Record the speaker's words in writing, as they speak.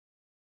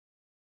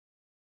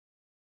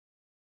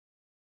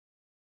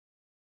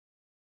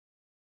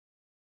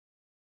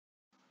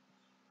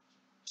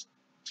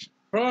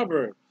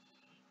Proverbs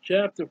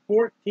chapter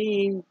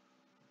 14,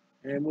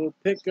 and we'll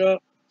pick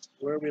up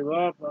where we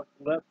left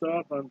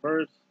off on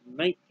verse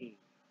 19.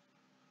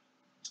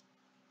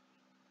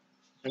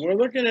 And we're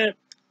looking at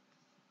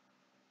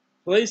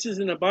places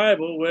in the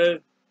Bible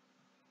with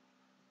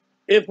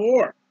if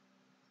or,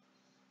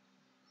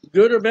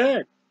 good or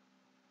bad.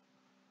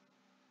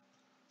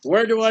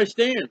 Where do I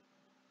stand?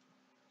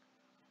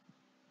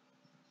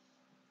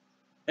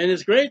 And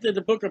it's great that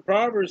the book of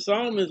Proverbs,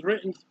 Solomon is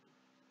written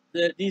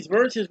that these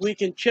verses we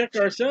can check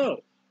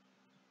ourselves.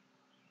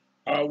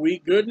 Are we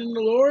good in the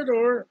Lord,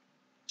 or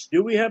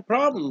do we have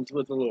problems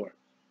with the Lord?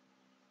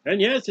 And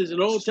yes, it's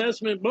an Old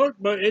Testament book,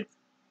 but it's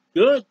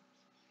good.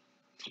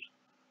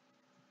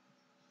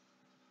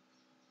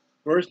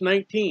 Verse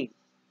 19.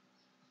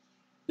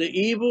 The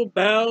evil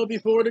bow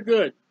before the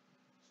good,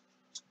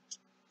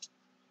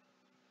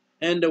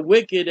 and the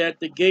wicked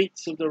at the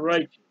gates of the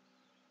righteous.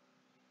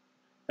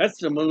 That's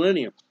the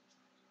millennium.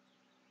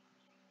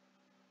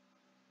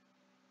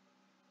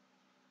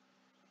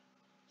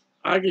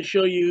 I can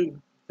show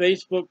you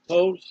Facebook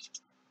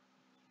posts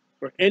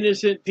where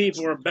innocent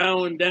people are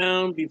bowing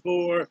down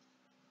before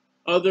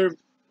other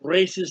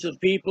races of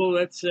people,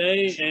 let's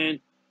say, and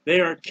they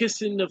are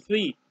kissing the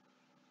feet.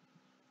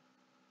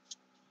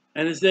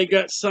 And as they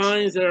got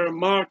signs that are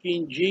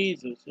mocking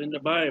Jesus in the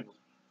Bible.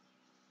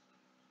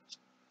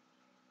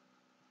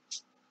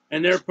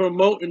 And they're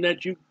promoting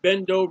that you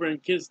bend over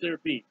and kiss their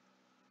feet.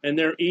 And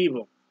they're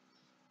evil.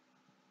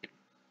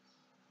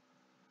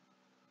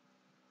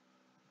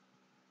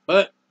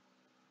 But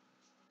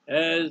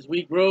as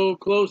we grow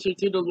closer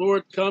to the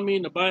Lord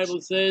coming, the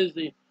Bible says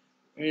that,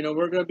 we're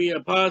going to be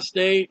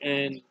apostate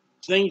and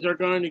things are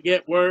going to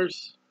get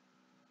worse.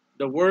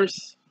 The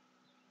worse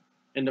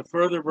and the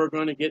further we're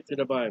going to get to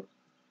the Bible.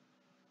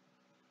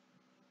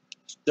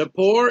 The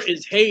poor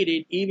is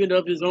hated even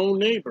of his own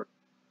neighbor.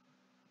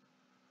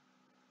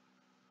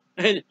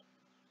 And,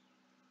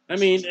 I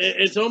mean,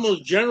 it's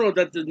almost general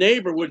that the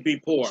neighbor would be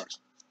poor.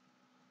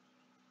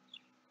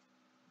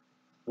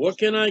 What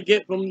can I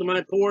get from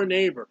my poor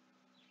neighbor?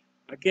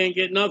 I can't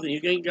get nothing.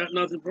 You ain't got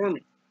nothing for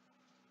me.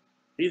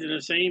 He's in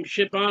the same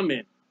ship I'm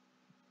in.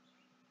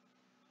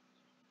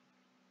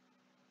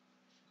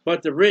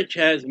 But the rich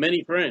has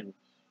many friends.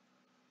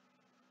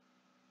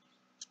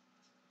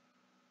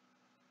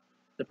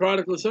 The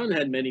prodigal son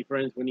had many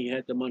friends when he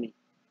had the money.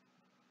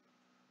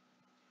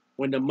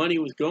 When the money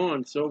was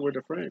gone, so were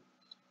the friends.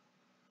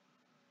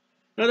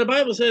 Now the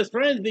Bible says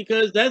friends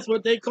because that's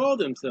what they call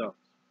themselves.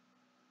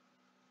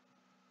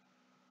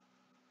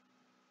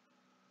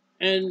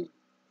 And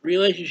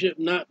relationship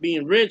not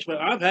being rich, but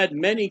I've had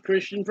many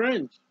Christian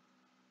friends.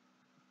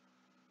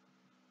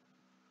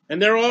 And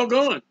they're all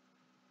gone.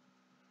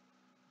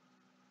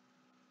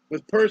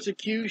 With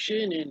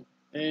persecution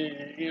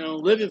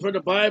and living for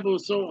the Bible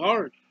is so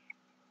hard.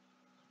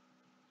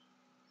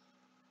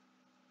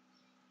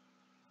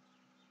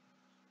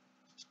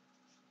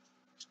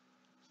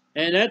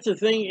 And that's the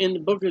thing in the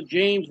book of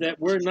James, that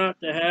we're not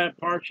to have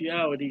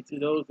partiality to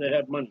those that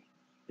have money.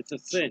 It's a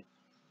sin.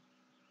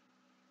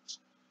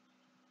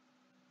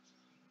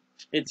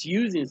 It's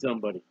using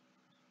somebody.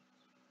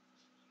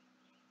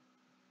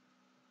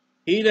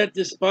 He that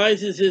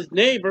despises his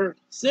neighbor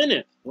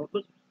sinneth. Well,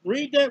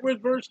 read that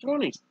with verse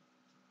 20.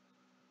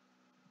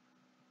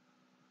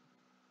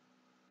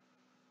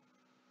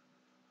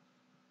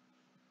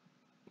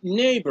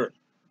 Neighbor,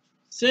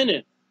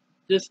 sinneth,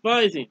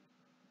 despising.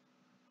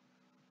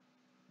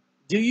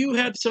 Do you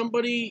have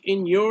somebody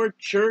in your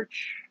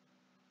church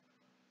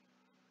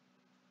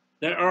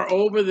that are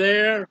over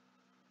there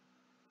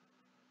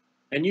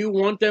and you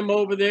want them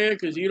over there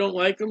because you don't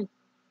like them?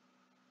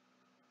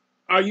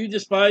 Are you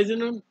despising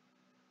them?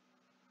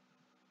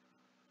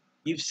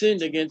 You've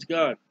sinned against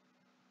God.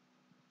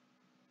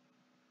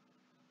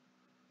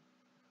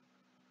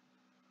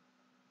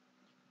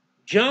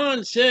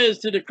 John says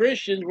to the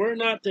Christians, we're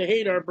not to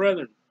hate our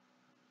brethren.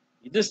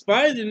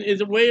 Despising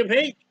is a way of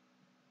hate.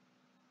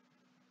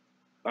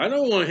 I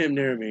don't want him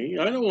near me.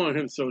 I don't want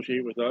him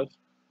associated with us.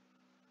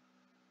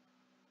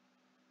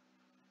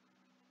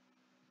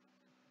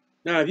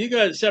 Now, if you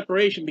got a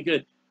separation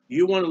because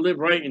you want to live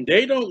right and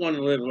they don't want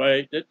to live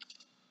right,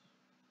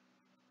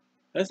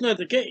 that's not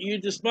the case. You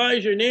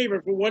despise your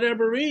neighbor for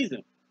whatever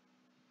reason.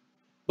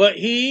 But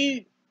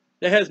he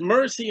that has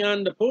mercy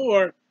on the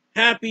poor,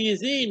 happy is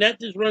he. And that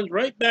just runs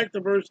right back to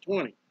verse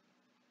 20.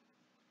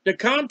 The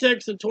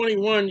context of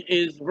 21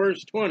 is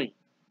verse 20.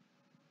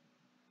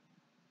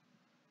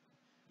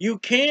 You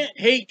can't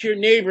hate your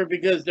neighbor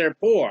because they're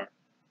poor.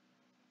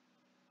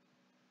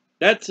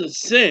 That's a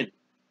sin.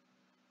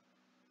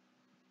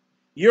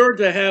 You're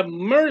to have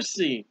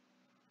mercy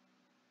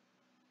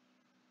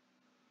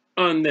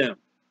on them.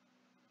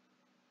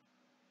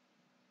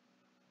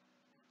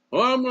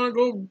 Oh, I'm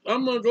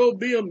gonna go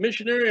be a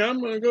missionary.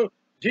 I'm gonna go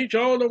teach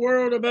all the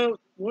world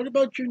about. What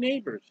about your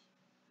neighbors?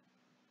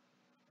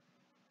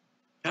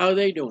 How are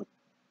they doing?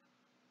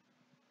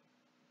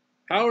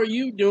 How are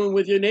you doing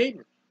with your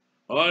neighbors?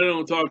 Oh, I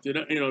don't talk to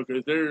them,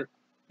 because they're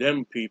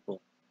them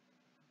people.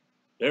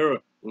 They're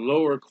a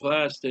lower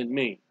class than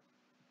me.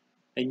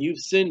 and you've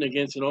sinned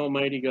against an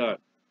almighty God.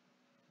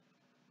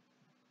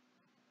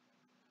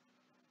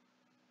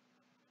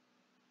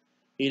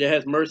 He that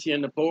has mercy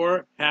on the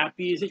poor,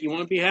 happy is it? You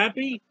want to be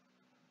happy?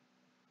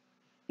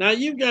 Now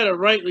you've got to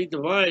rightly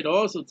divide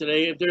also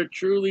today if they're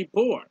truly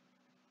poor.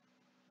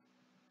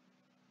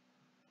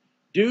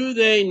 Do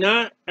they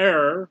not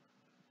err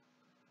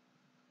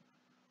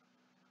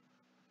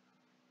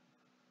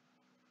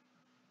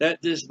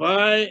that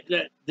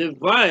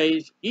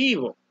devise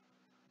evil?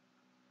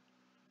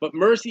 But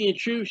mercy and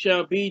truth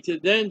shall be to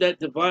them that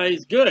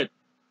devise good.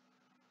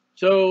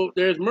 So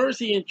there's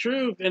mercy and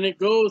truth, and it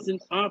goes in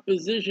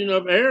opposition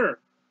of error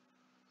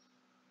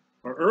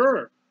or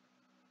error.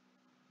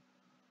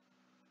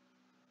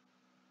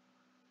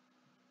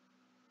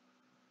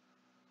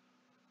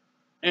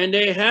 And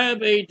they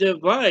have a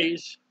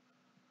device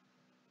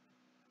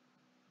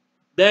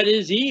that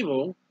is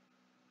evil,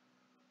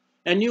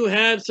 and you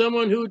have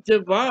someone who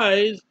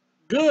devised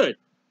good.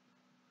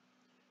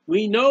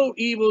 We know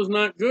evil is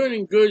not good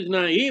and good is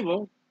not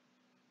evil.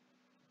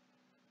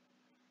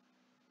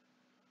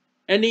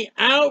 And the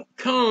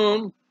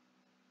outcome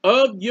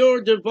of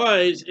your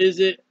device, is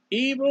it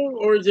evil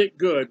or is it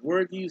good?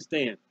 Where do you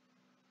stand?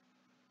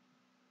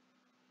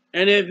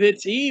 And if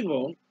it's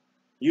evil,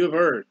 you have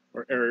erred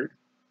or erred.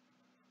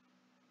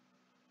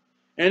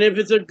 And if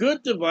it's a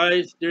good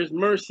device, there's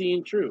mercy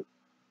and truth.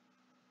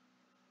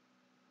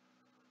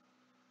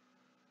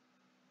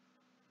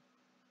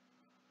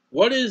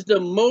 What is the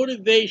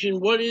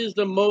motivation? What is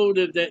the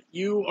motive that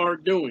you are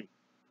doing?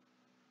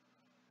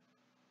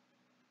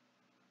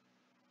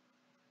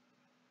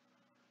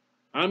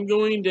 I'm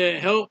going to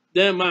help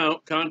them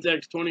out,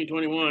 Context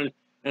 2021,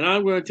 and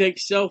I'm going to take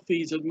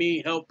selfies of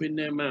me helping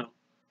them out.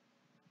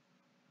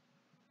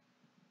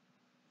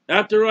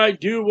 After I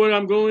do what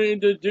I'm going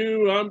to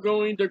do, I'm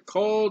going to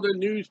call the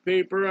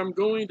newspaper, I'm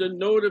going to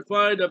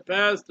notify the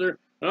pastor,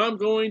 I'm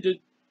going to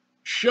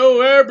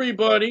show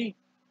everybody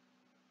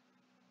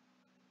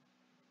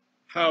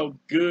how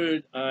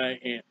good I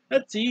am.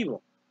 That's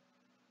evil.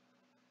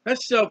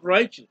 That's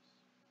self-righteous.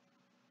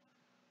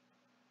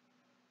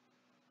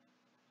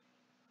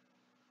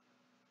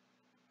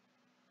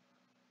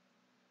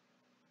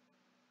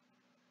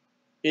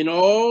 In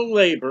all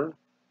labor,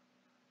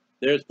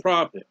 there's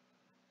profit.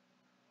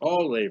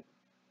 All labor.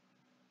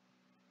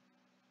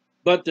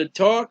 But the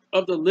talk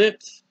of the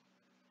lips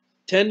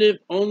tendeth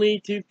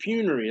only to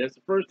penury. That's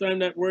the first time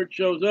that word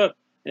shows up.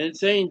 And it's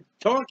saying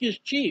talk is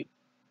cheap.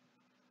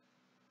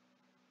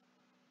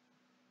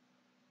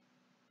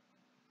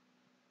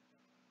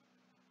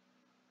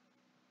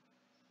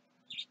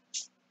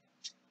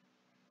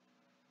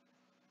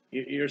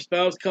 Your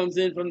spouse comes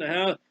in from the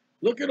house.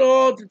 Look at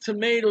all the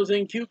tomatoes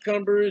and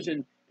cucumbers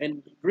and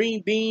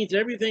green beans,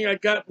 everything I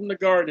got from the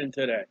garden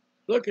today.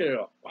 Look at it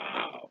all.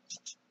 Wow.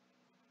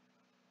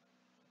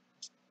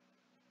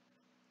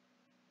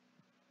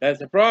 That's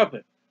the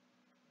profit.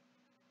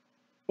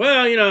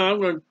 Well, I'm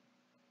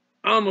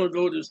gonna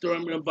go to the store,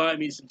 I'm gonna buy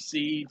me some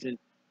seeds, and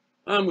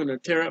I'm gonna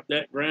tear up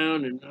that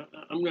ground, and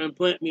I'm gonna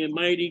plant me a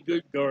mighty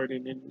good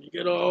garden and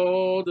get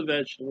all the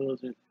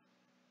vegetables. And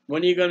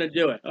when are you gonna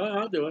do it? Oh,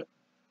 I'll do it.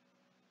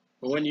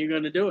 But when are you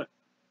gonna do it?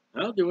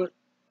 I'll do it.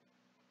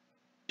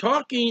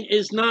 Talking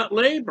is not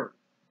labor.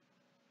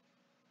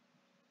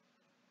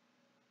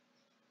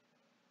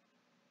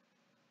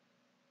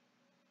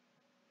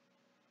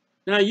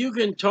 Now you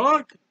can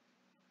talk,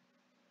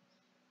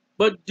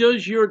 but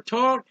does your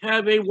talk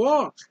have a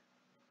walk?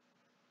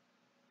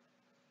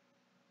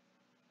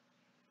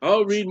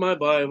 I'll read my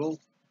Bible.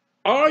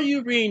 Are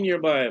you reading your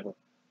Bible?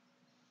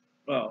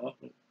 Well,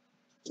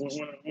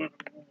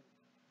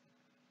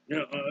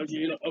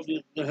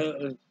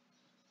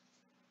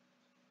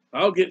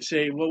 I'll get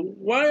saved. Well,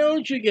 why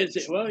don't you get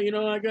saved?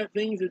 Well, I got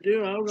things to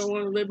do. I don't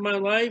want to live my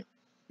life.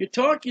 Your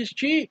talk is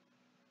cheap.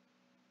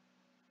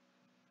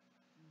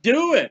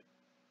 Do it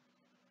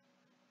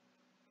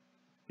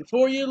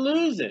before you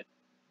lose it.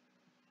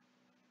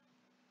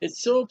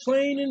 It's so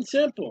plain and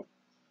simple.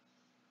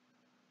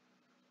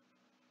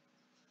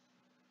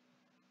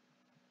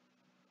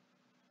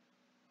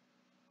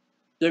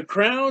 The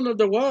crown of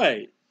the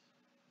wise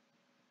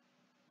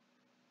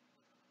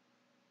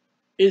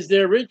is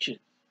their riches,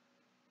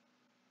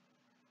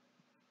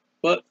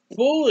 but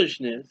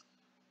foolishness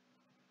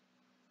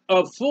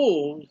of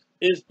fools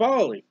is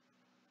folly.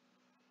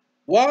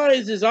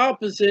 Wise is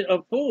opposite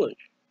of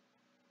foolish.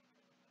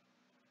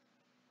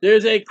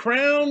 There's a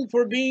crown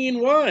for being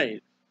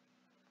wise,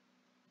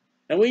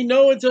 and we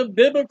know it's a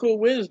biblical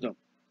wisdom.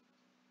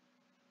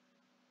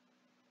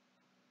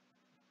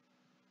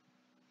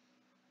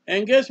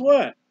 And guess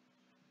what?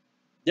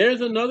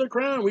 There's another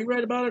crown. We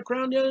read about a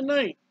crown the other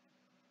night.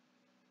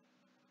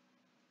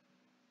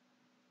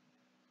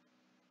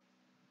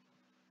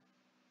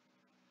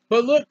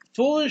 But look,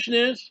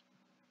 foolishness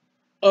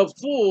of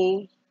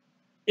fools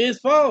is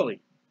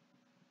folly.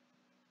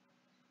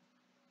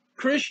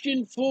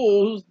 Christian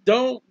fools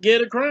don't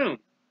get a crown.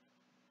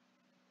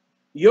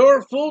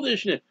 Your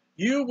foolishness.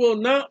 You will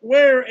not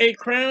wear a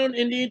crown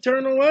in the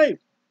eternal life.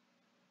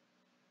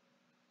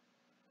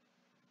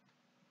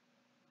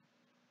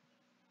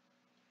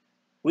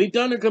 We've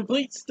done a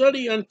complete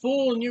study on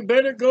fool, and you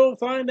better go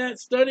find that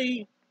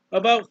study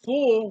about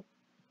fool,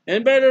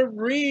 and better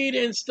read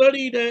and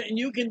study that, and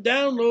you can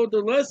download the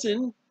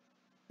lesson.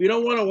 If you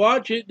don't want to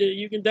watch it,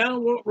 you can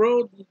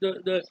download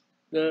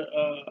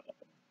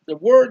the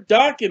Word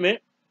document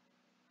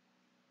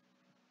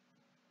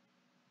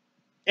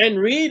and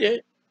read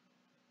it,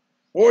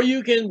 or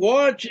you can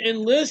watch and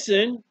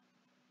listen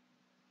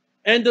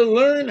and to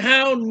learn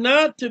how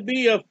not to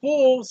be a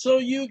fool so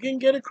you can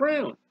get a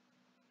crown.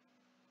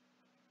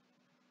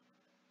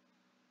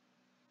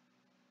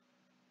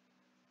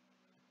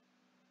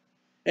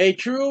 A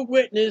true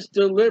witness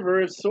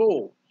delivers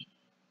souls.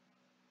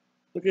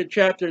 Look at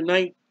chapter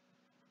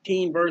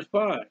 19, verse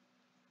 5.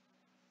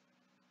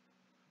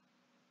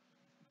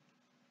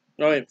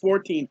 All right,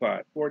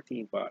 14:5.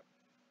 14:5.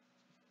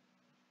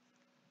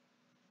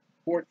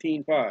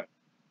 14:5.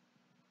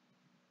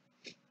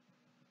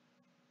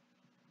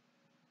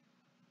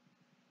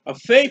 A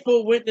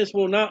faithful witness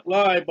will not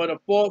lie, but a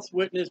false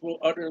witness will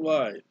utter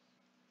lies.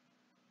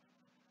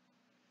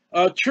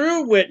 A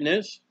true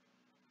witness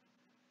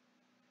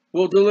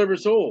will deliver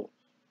souls.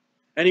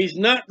 And he's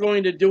not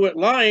going to do it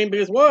lying,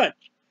 because what?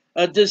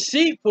 A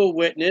deceitful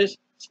witness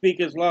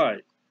speaketh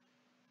lies.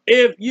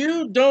 If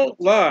you don't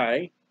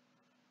lie,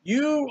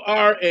 you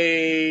are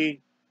a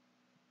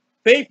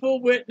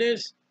faithful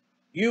witness.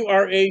 You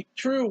are a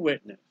true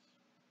witness.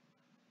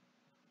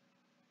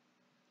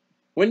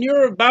 When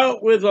you're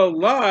about with a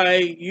lie,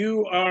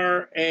 you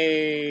are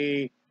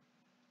a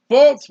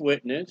false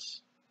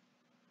witness,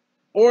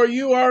 or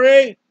you are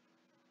a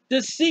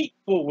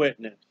deceitful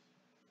witness.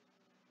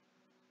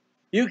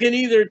 You can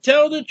either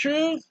tell the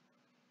truth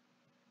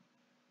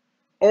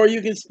or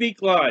you can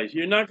speak lies.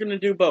 You're not going to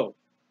do both.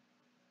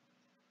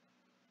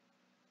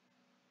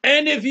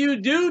 And if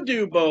you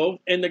do both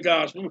in the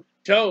gospel,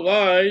 tell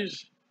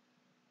lies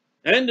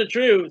and the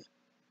truth,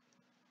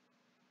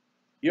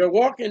 you're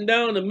walking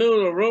down the middle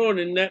of the road,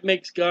 and that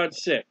makes God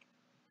sick.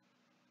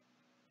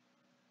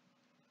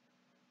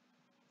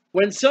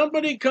 When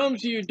somebody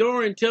comes to your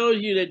door and tells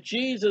you that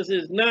Jesus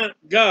is not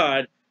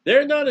God,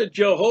 they're not a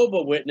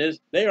Jehovah Witness,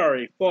 they are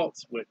a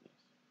false witness.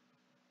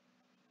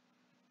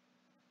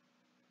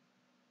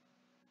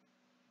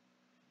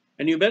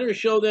 And you better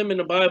show them in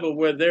the Bible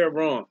where they're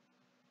wrong.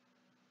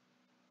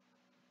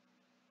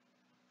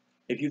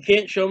 If you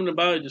can't show them the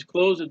Bible, just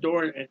close the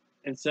door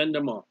and send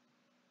them off.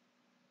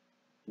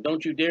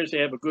 Don't you dare say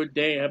have a good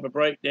day, have a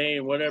bright day,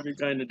 and whatever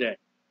kind of day.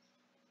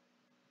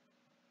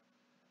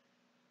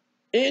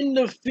 In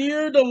the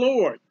fear of the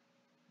Lord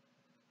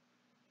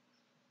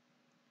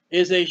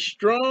is a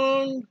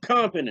strong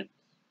confidence.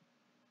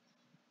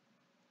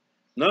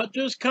 Not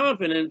just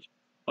confidence,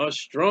 a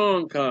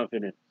strong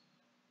confidence.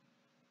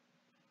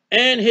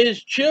 And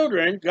his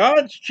children,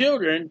 God's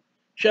children,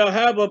 shall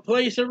have a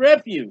place of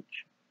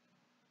refuge.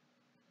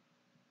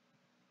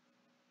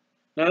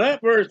 Now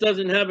that verse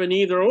doesn't have an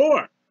either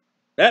or.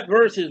 That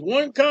verse is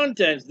one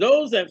context.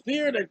 Those that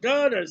fear the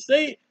God are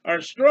safe,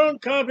 are strong,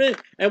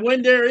 confident, and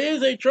when there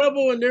is a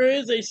trouble and there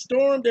is a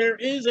storm, there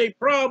is a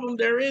problem,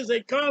 there is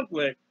a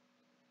conflict.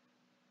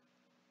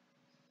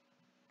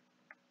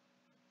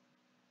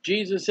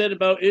 Jesus said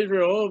about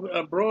Israel,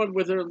 abroad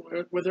with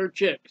her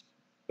chicks,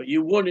 but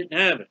you wouldn't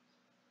have it.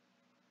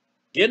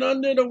 Get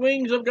under the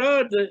wings of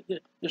God,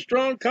 the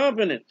strong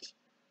confidence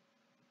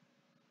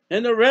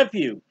and the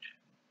refuge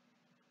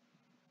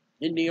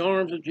in the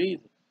arms of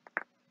Jesus.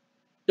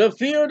 The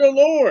fear of the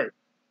Lord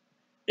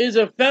is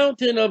a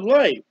fountain of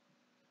life.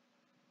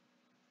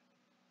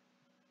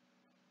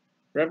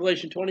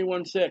 Revelation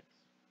 21:6.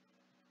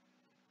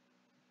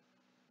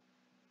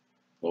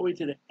 Going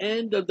to the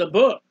end of the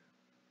book.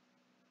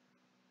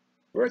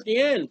 We're at the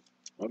end.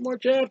 One more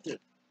chapter.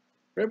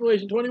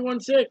 Revelation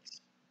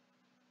 21:6.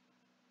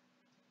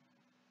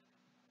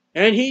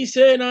 And he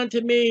said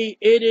unto me,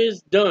 it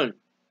is done.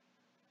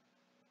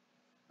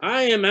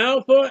 I am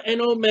Alpha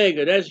and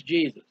Omega. That's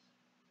Jesus.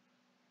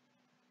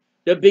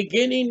 The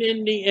beginning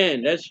and the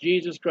end. That's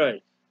Jesus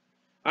Christ.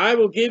 I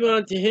will give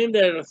unto him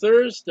that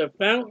athirst the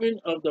fountain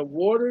of the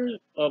waters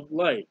of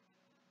life.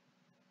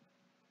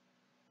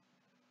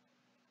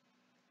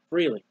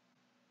 Freely.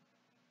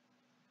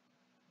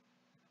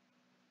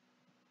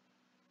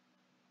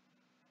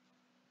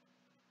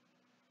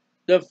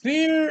 The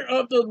fear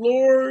of the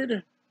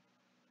Lord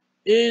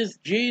is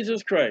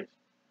Jesus Christ.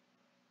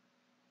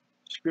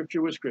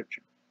 Scripture with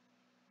scripture.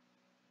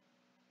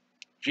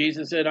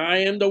 Jesus said, I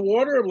am the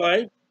water of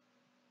life,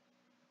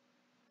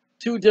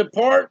 to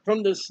depart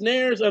from the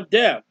snares of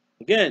death.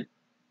 Again,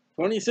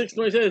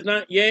 26:27 is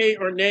not yea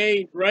or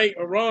nay, right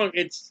or wrong.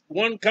 It's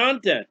one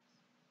content.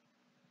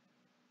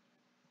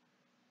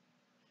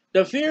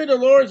 The fear of the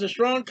Lord is a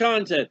strong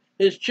content.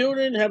 His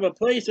children have a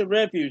place of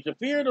refuge. The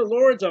fear of the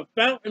Lord is a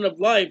fountain of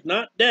life,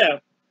 not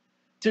death,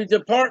 to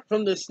depart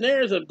from the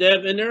snares of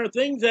death. And there are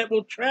things that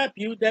will trap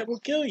you, that will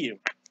kill you.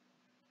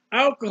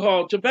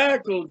 Alcohol,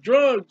 tobacco,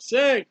 drugs,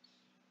 sex.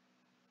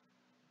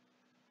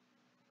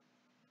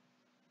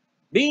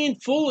 Being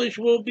foolish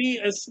will be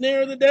a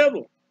snare of the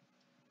devil.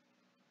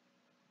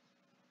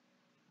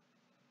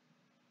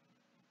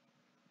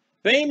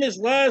 Famous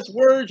last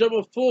words of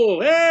a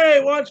fool. Hey,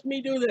 watch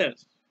me do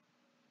this.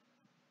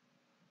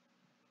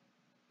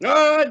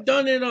 Oh, I've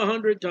done it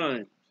 100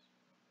 times.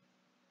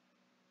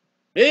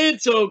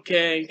 It's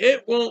okay.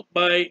 It won't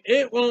bite.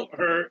 It won't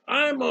hurt.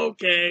 I'm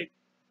okay.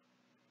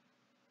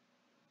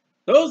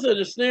 Those are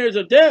the snares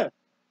of death.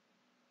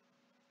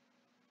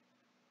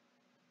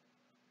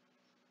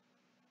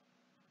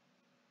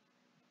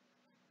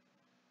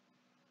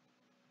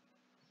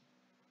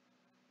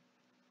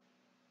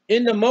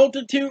 In the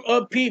multitude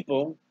of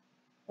people,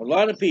 a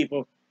lot of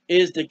people,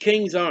 is the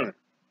king's honor.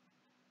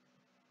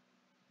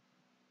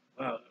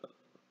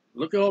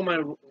 Look at all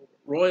my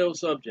royal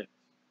subjects.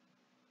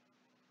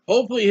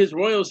 Hopefully his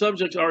royal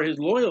subjects are his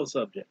loyal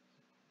subjects.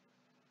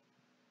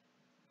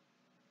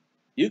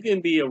 You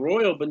can be a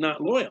royal but not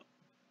loyal.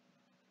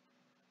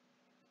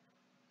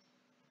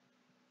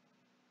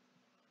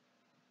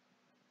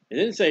 It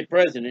didn't say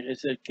president, it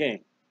said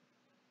king.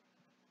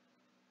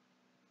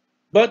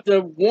 But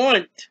the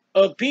want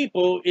of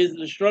people is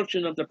the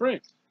destruction of the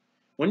prince.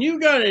 When you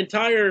got an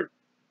entire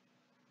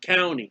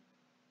county,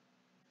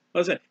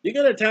 let's say you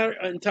got an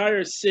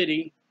entire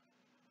city,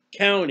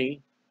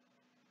 county,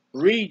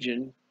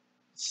 region,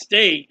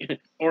 state,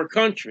 or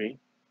country,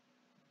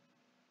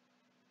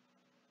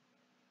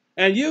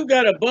 and you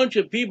got a bunch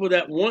of people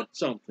that want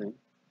something,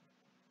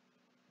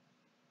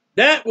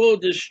 that will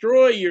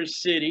destroy your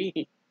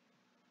city,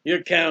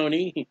 your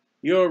county,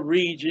 your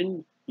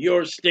region,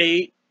 your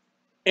state,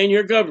 and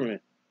your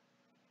government.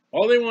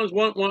 All they want is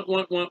want.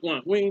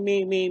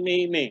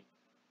 Me.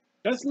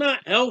 That's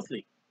not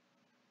healthy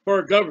for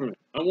a government.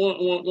 I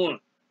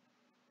want.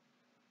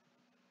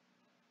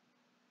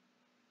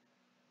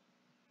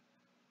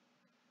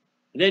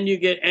 And then you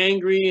get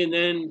angry and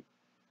then,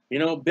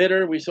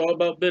 bitter. We saw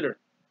about bitter.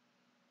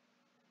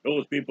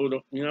 Those people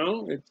don't,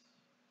 it's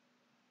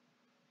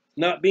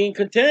not being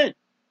content.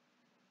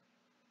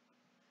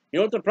 You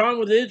know what the problem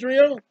with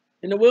Israel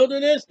in the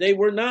wilderness? They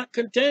were not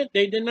content.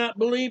 They did not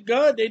believe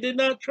God. They did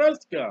not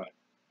trust God.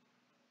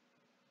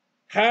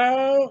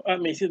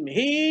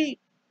 He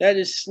that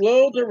is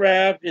slow to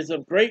wrath is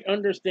of great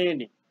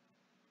understanding.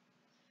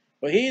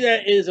 But he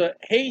that is a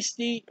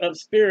hasty of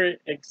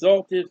spirit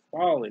exalteth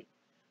folly.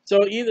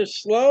 So either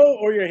slow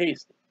or you're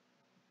hasty.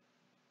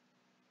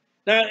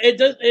 Now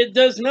it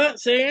does not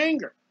say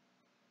anger.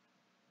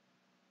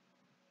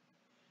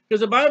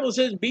 Because the Bible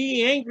says, be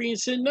ye angry and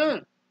sin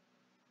not.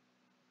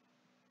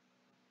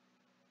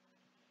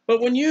 But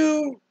when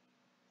you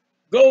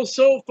go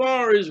so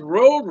far as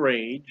road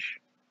rage,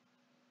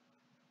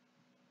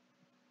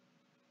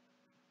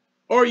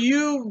 or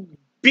you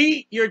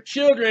beat your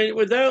children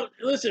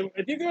listen,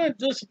 if you're going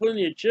to discipline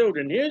your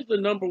children, here's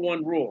the number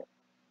one rule.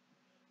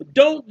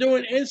 Don't do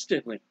it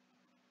instantly.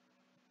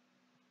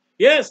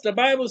 Yes, the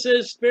Bible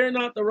says, spare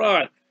not the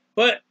rod,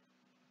 but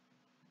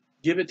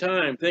give it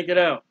time, think it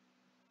out.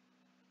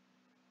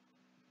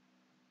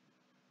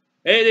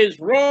 It is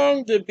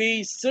wrong to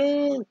be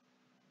soon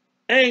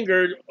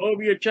angered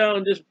over your child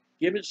and just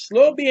give it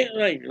slow being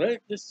angry. Let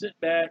it just sit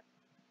back.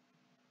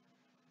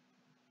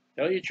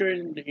 Tell your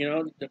children,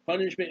 the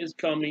punishment is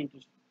coming.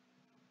 Just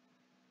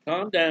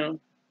calm down.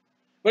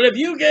 But if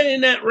you get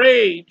in that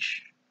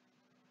rage,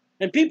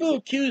 and people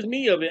accuse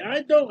me of it,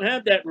 I don't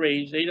have that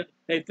rage.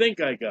 They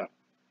think I got.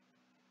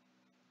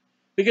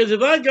 Because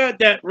if I got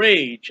that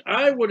rage,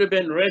 I would have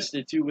been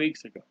arrested 2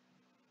 weeks ago.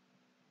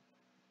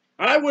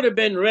 I would have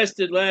been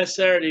arrested last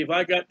Saturday if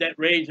I got that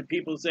rage and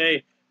people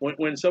say,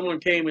 when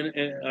someone came and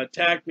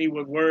attacked me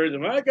with words,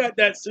 if I got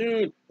that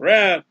soon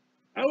wrath,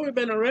 I would have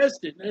been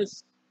arrested.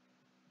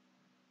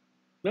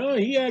 No,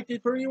 he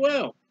acted pretty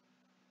well.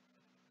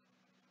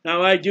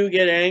 Now, I do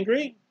get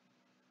angry.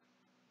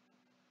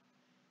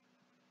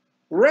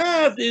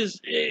 Wrath is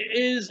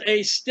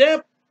a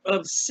step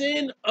of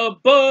sin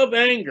above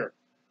anger.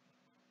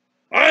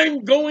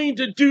 I'm going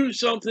to do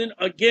something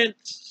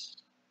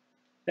against.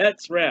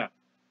 That's wrath.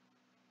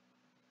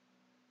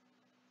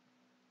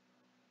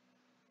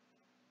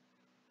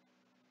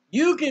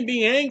 You can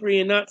be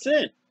angry and not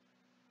sin.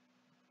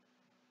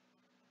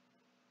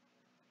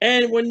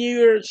 And when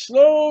you're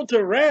slow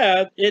to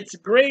wrath, it's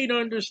great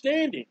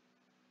understanding.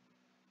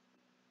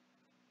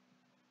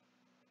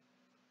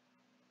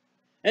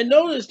 And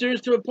notice there's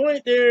to a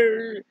point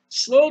they're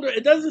slow to,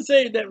 it doesn't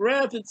say that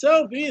wrath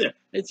itself either.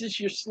 It's just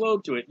you're slow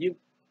to it. You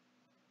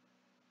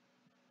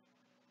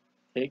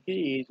take it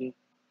easy.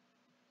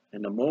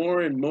 And the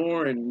more and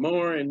more and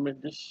more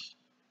and just.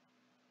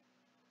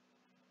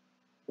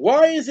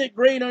 Why is it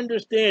great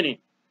understanding?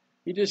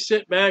 You just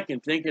sit back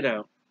and think it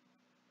out.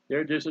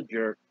 They're just a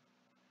jerk.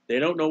 They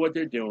don't know what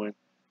they're doing.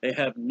 They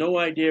have no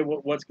idea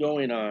what's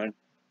going on.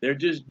 They're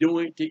just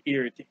doing it to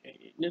irritate.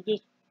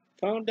 Just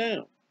calm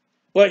down.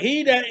 But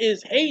he that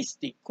is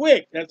hasty,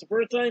 quick, that's the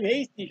first time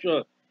hasty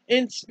shows up,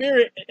 in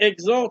spirit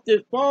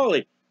exalteth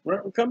folly.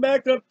 We'll come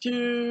back up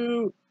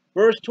to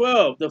verse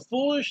 12. The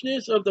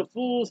foolishness of the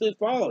fools is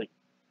folly.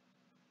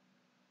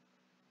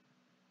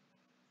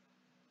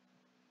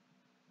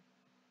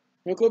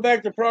 We'll go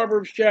back to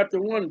Proverbs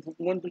chapter 1 for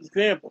one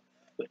example.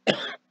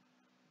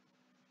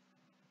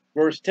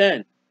 Verse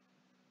 10.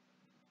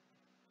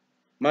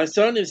 My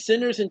son, if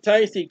sinners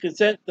entice thee,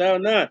 consent thou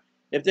not.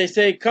 If they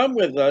say, come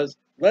with us,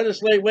 let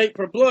us lay wait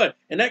for blood.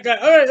 And that guy,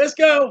 all right, let's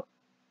go.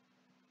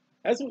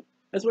 That's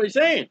what he's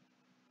saying.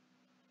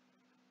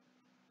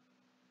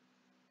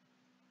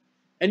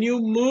 And you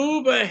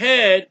move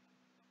ahead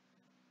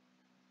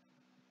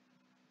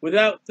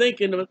without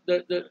thinking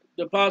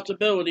the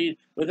possibilities,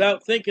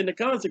 without thinking the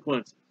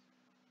consequences.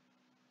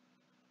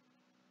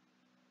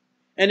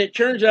 And it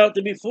turns out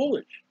to be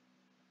foolish.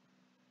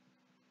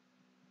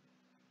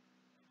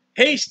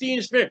 Hasty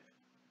in spirit.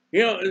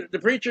 You know, the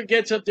preacher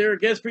gets up there, a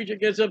guest preacher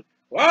gets up,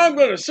 well, I'm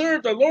going to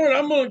serve the Lord.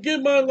 I'm going to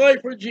give my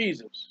life for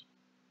Jesus.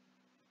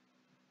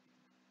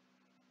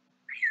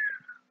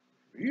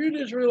 You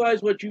just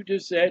realize what you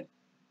just said?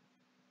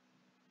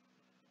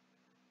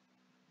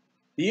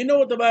 Do you know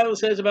what the Bible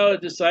says about a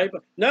disciple?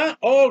 Not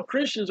all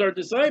Christians are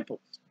disciples.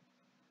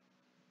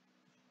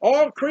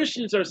 All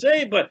Christians are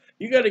saved, but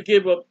you got to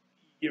give up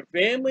your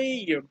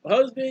family, your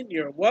husband,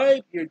 your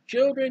wife, your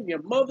children,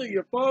 your mother,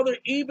 your father,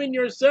 even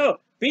yourself.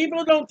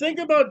 People don't think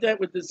about that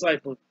with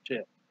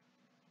discipleship.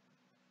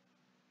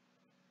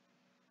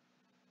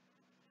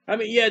 I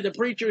mean, yeah, the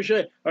preacher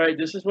should, all right,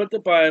 this is what the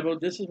Bible,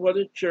 this is what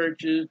a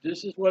church is,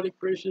 this is what a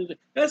Christian is.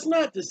 That's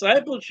not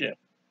discipleship.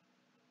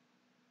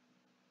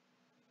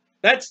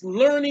 That's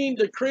learning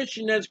the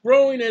Christian, that's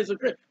growing as a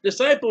Christian.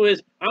 Disciple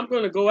is, I'm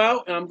going to go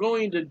out and I'm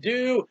going to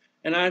do,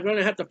 and I'm going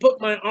to have to put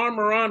my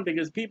armor on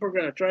because people are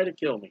going to try to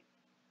kill me.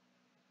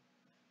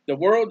 The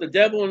world, the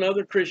devil, and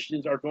other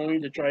Christians are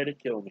going to try to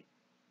kill me.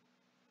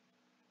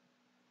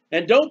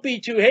 And don't be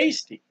too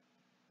hasty.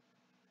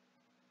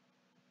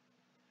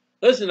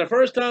 Listen, the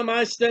first time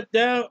I stepped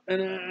out,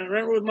 and I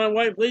remember with my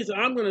wife, Lisa,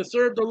 I'm going to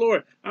serve the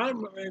Lord.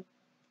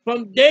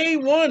 From day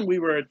one, we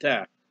were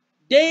attacked.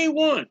 Day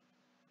one.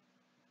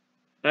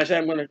 And I said,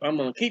 I'm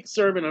going to keep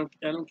serving. I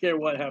don't care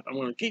what happens. I'm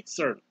going to keep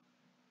serving.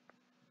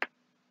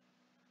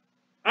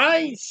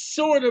 I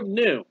sort of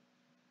knew.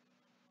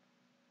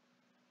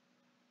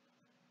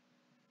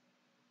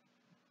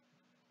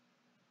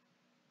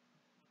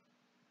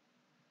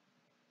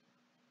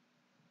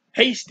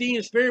 Hasty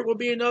in spirit will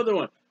be another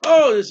one.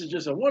 Oh, this is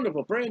just a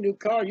wonderful brand new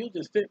car. You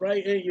just fit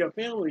right in. Your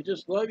family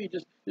just love you.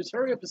 Just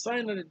hurry up and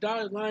sign on the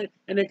dotted line,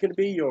 and it can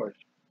be yours.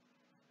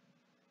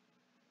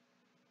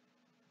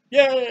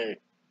 Yay!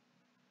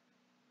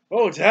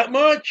 Oh, it's that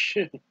much?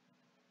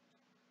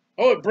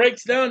 Oh, it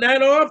breaks down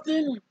that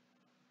often?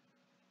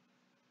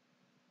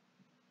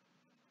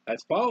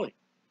 That's folly.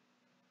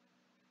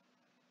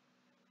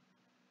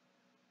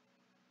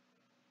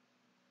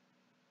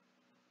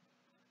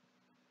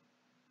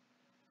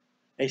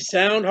 A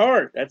sound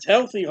heart, that's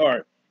healthy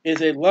heart,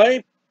 is a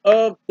life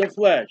of the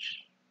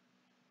flesh.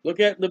 Look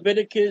at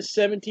Leviticus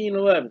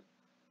 17:11.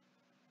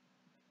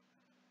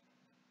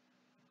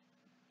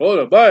 Oh,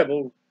 the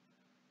Bible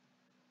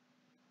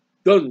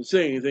doesn't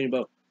say anything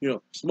about,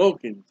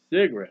 smoking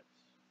cigarettes.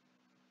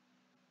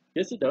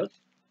 Yes, it does.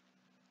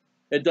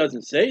 It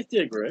doesn't say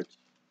cigarettes.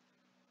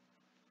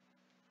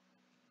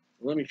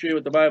 Let me show you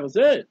what the Bible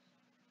says.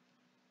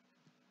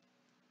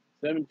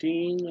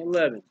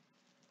 17:11.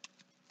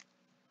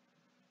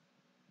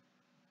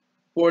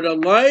 For the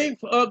life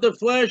of the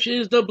flesh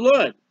is the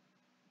blood.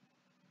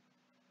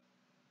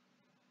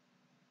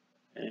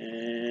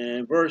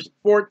 And verse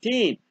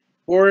 14.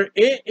 For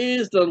it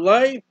is the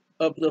life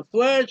of the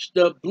flesh,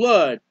 the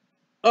blood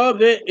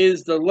of it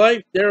is the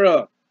life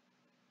thereof.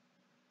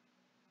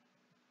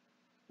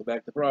 Go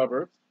back to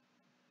Proverbs.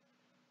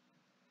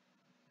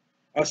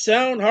 A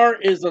sound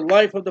heart is the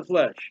life of the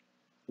flesh.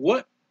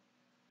 What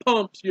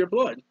pumps your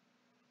blood?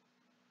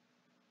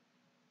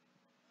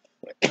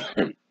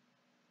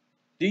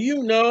 Do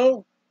you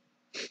know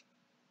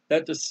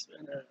that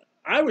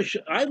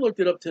I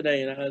looked it up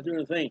today and I was doing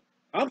a thing.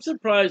 I'm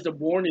surprised the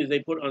warnings they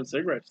put on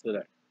cigarettes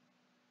today.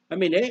 I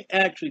mean, they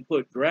actually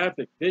put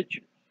graphic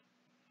pictures.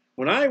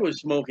 When I was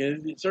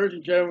smoking, the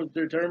Surgeon General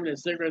determined that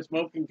cigarette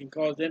smoking can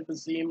cause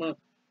emphysema,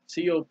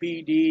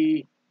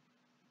 COPD,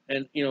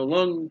 and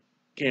lung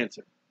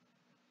cancer.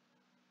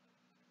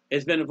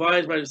 It's been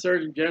advised by the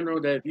Surgeon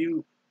General that if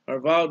you are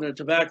involved in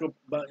tobacco,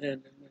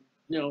 and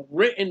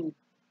written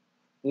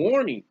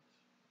warnings.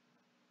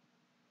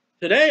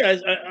 Today,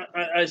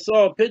 I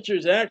saw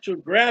pictures, actual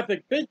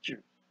graphic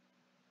pictures.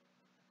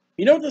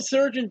 You know what the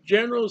Surgeon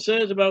General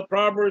says about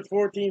Proverbs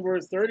 14,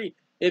 verse 30?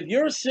 If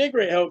your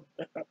cigarette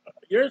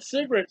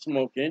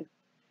smoking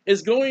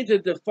is going to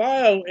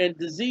defile and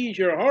disease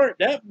your heart,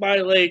 that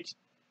violates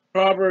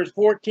Proverbs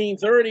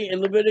 14:30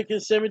 and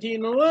Leviticus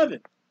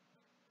 17:11.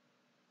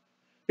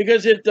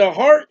 Because if the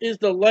heart is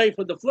the life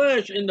of the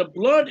flesh and the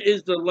blood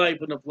is the life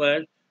of the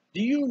flesh,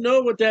 do you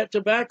know what that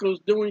tobacco is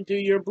doing to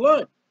your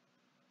blood?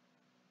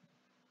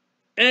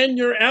 And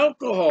your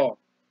alcohol?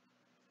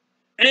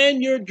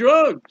 And your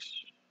drugs?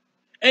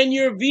 And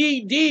your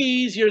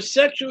VDs, your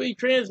sexually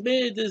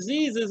transmitted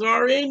diseases,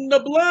 are in the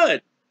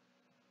blood.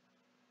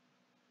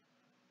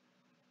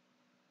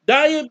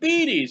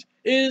 Diabetes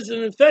is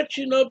an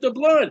infection of the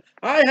blood.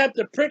 I have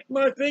to prick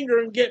my finger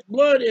and get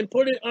blood and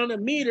put it on a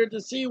meter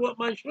to see what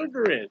my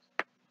sugar is.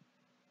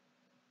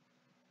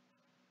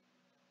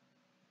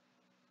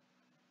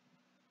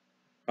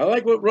 I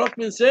like what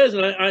Ruckman says,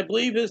 and I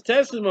believe his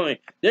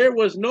testimony. There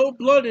was no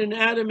blood in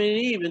Adam and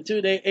Eve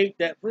until they ate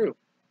that fruit.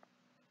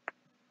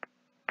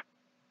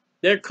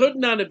 There could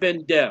not have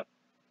been death,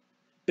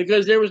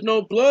 because there was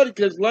no blood,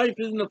 because life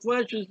is in the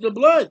flesh is the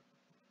blood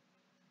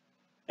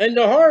and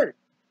the heart.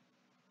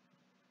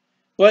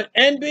 But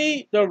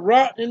envy, the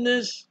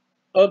rottenness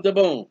of the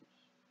bones.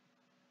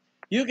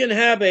 You can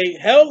have a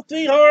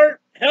healthy heart,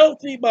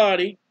 healthy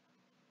body,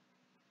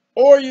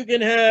 or you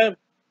can have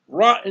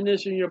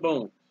rottenness in your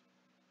bones.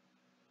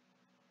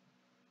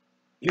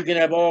 You can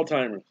have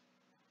Alzheimer's.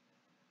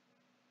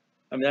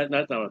 I mean, that's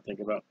not what I'm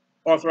thinking about.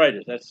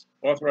 Arthritis, that's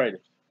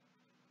arthritis.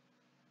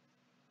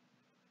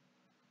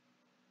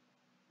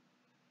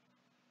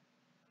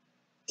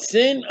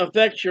 Sin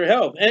affects your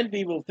health.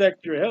 Envy will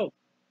affect your health.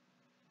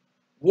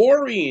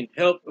 Worrying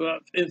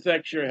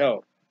affects your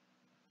health.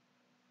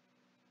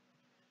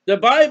 The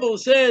Bible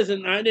says,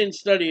 and I didn't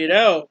study it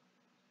out,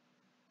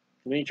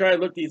 when you try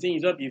to look these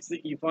things up,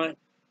 you find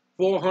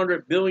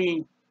 400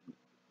 billion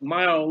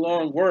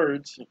mile-long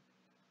words.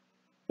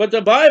 But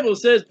the Bible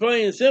says,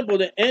 plain and simple,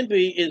 that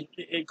envy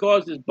it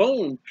causes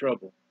bone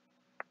trouble.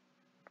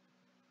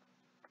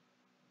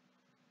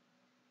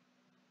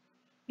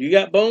 You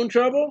got bone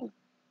trouble?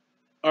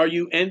 Are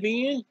you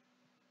envying?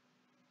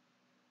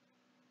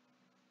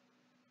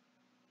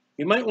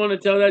 You might want to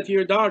tell that to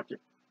your doctor.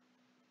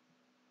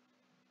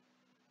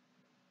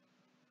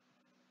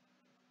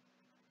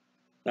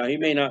 Now, he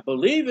may not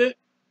believe it,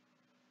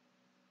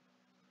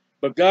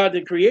 but God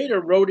the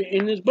Creator wrote it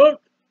in his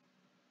book.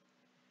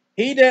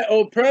 He that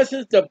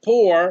oppresses the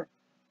poor,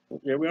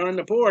 here we are on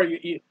the poor,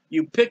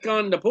 you pick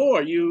on the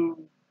poor,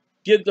 you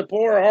give the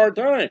poor a hard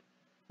time,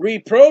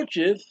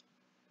 reproaches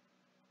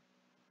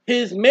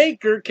his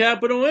maker,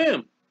 capital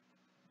M.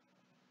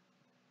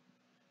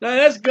 Now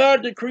that's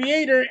God the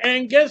Creator,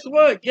 and guess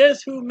what?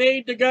 Guess who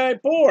made the guy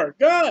poor?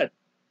 God.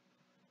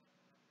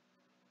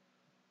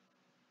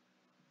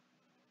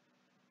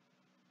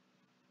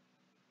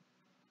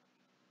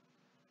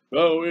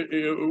 Oh,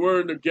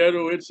 we're in the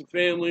ghetto, it's a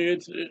family,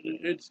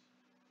 it's...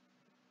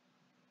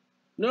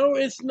 No,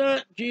 it's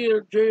not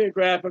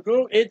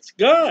geographical, it's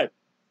God.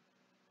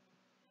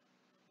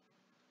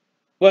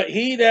 But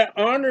he that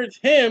honors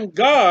him,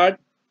 God,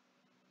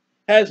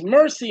 has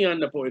mercy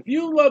on the poor. If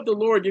you love the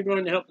Lord, you're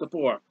going to help the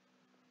poor.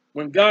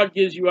 When God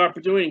gives you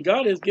opportunity, and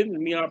God has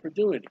given me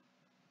opportunity.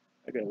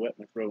 I got to wet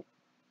my throat.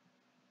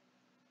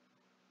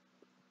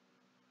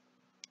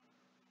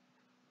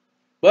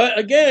 But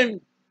again,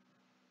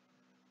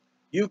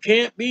 you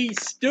can't be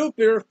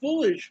stupid or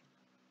foolish.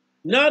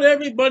 Not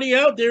everybody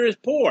out there is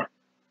poor.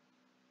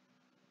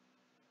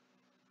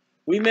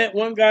 We met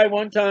one guy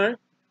one time.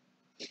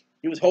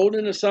 He was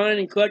holding a sign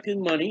and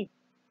collecting money.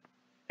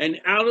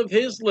 And out of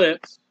his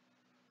lips,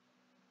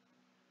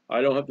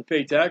 I don't have to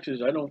pay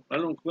taxes. I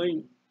don't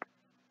claim.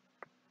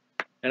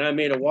 And I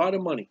made a lot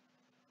of money,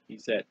 he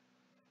said.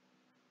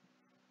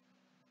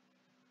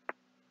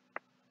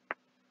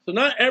 So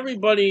not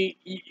everybody,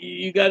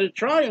 you got to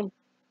try them.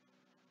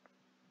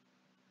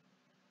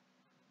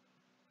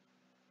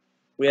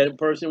 We had a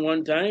person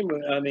one time,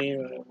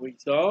 we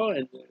saw,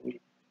 and we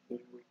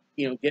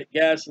get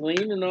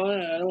gasoline and all.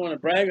 I don't want to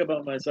brag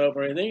about myself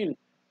or anything. And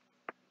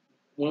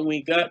when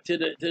we got to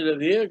the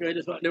vehicle, I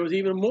just thought there was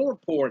even more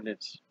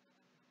poorness.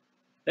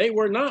 They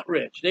were not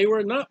rich. They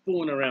were not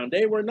fooling around.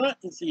 They were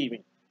not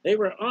deceiving. They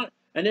were on,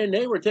 and then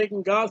they were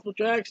taking gospel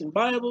tracts and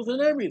Bibles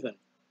and everything.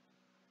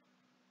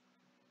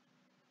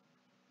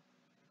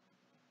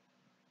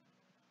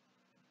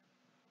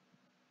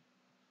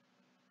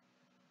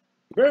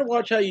 You better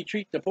watch how you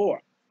treat the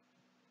poor.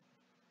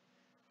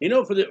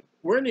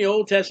 We're in the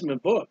Old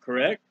Testament book,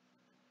 correct?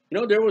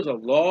 There was a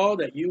law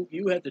that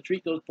you had to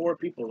treat those poor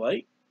people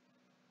right,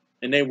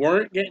 and they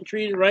weren't getting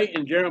treated right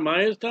in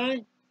Jeremiah's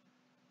time.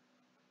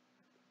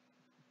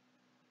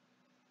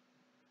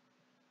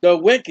 The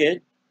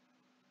wicked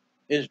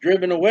is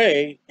driven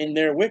away in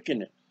their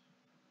wickedness.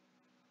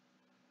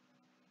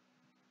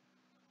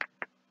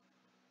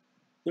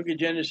 Look at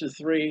Genesis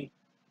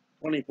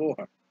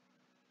 3:24.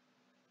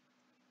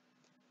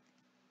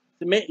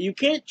 You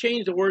can't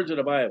change the words of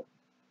the Bible.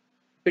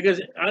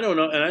 Because, I don't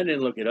know, and I didn't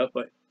look it up,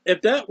 but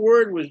if that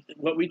word was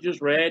what we just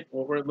read,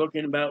 what we're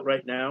looking about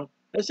right now,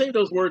 let's say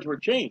those words were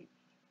changed.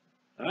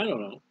 I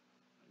don't know.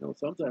 I know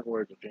sometimes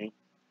words are changed.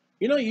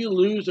 You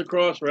lose a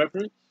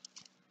cross-reference.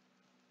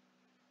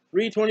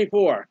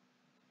 3:24.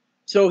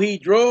 So he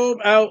drove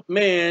out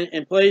man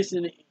and placed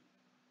in...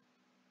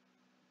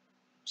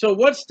 So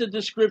what's the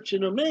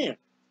description of man?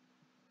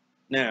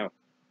 Now,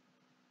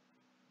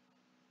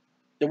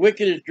 the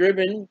wicked is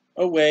driven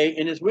away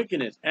in his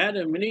wickedness.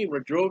 Adam and Eve were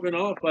driven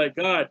off by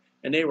God,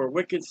 and they were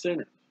wicked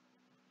sinners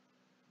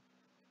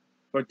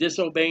for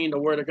disobeying the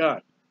word of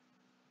God.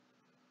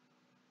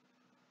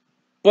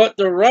 But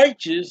the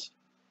righteous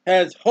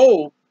has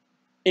hope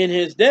in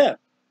his death.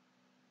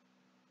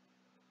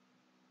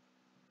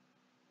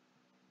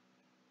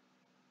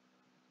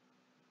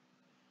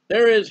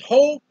 There is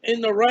hope in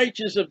the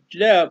righteous of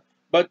death,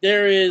 but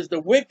there is the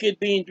wicked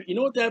being... You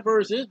know what that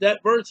verse is?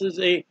 That verse is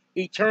a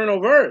eternal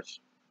verse.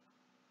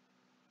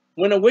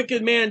 When a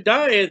wicked man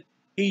dieth,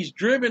 he's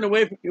driven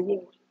away from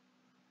you.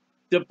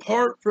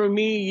 Depart from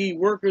me, ye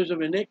workers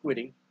of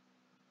iniquity.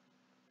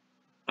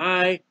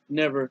 I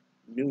never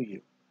knew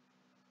you.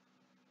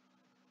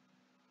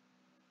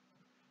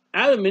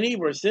 Adam and Eve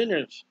were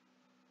sinners.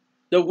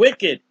 The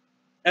wicked,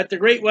 at the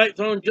great white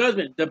throne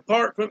judgment,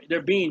 depart from.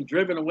 They're being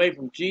driven away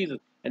from Jesus,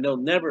 and they'll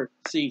never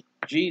see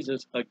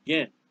Jesus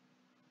again.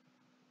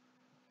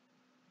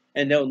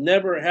 And they'll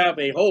never have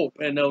a hope,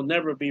 and they'll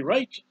never be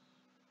righteous.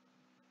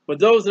 But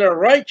those that are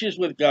righteous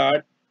with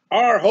God,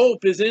 our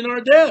hope is in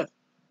our death.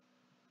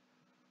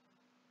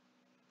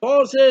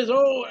 Paul says,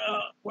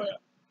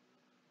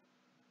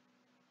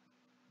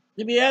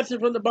 to be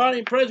absent from the body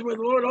and present with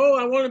the Lord. Oh,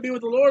 I want to be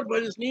with the Lord,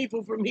 but it's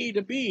needful for me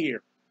to be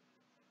here.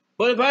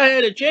 But if I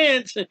had a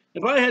chance,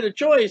 if I had a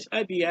choice,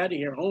 I'd be out of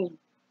here home.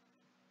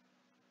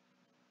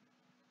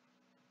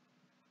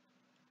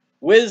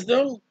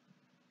 Wisdom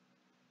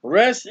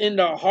rests in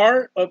the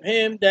heart of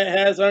him that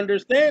has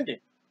understanding,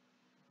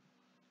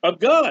 of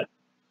God.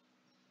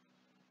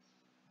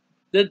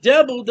 The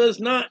devil does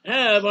not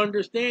have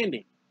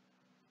understanding.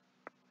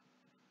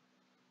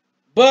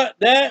 But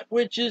that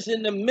which is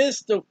in the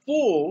midst of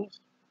fools,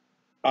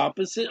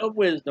 opposite of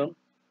wisdom,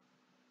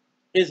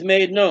 is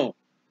made known.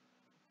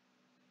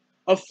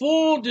 A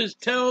fool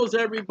just tells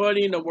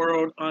everybody in the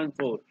world, I'm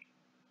foolish.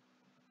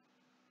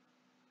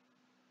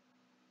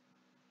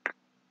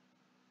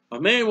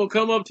 A man will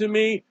come up to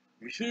me,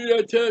 you see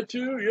that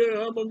tattoo?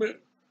 Yeah, I'm a man.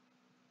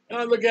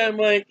 I look at him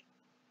like,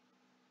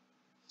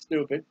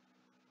 stupid.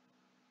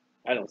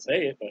 I don't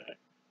say it,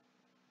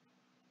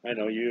 but I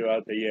know you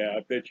out there. Yeah, I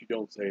bet you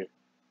don't say it.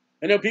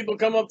 I know people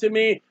come up to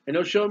me and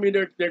they'll show me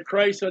their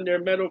Christ on their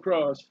metal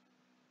cross.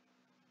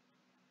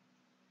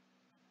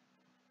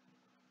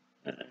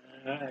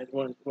 It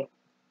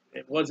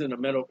wasn't a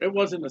metal. It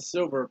wasn't a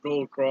silver or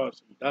gold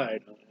cross. He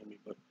died on me,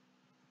 but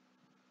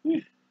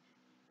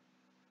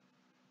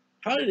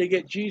how did they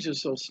get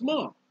Jesus so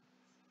small?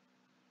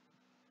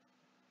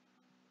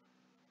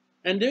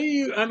 And do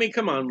you? I mean,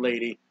 come on,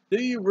 lady.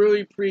 Do you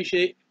really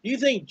appreciate? Do you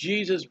think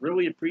Jesus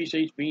really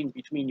appreciates being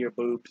between your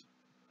boobs?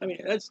 I mean,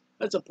 that's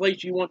a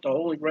place you want the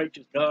holy,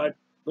 righteous God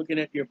looking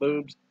at your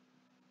boobs.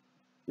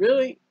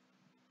 Really?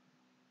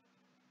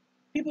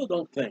 People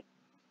don't think.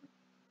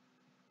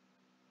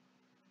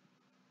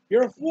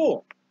 You're a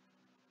fool.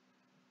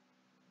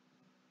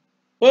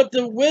 But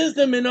the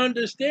wisdom and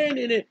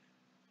understanding it,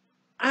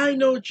 I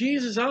know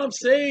Jesus, I'm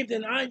saved,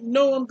 and I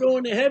know I'm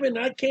going to heaven.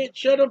 I can't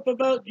shut up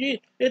about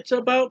Jesus. It's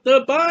about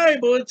the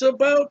Bible. It's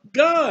about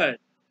God.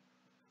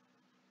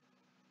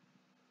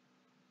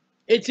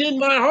 It's in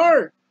my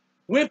heart.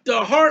 With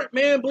the heart,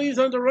 man believes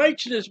unto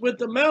righteousness. With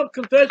the mouth,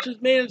 confessions,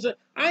 man.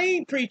 I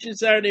ain't preaching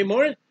Saturday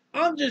morning.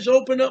 I'm just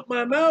opening up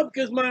my mouth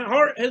because my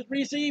heart has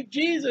received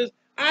Jesus.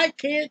 I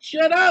can't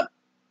shut up.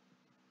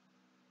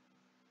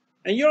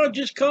 And y'all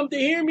just come to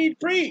hear me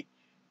preach.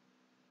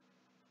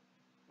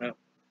 Well,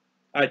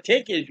 I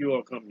take it as you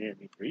all come to hear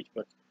me preach,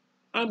 but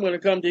I'm going to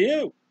come to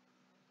you.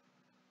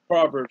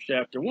 Proverbs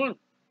chapter 1.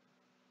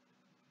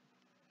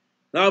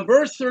 Now,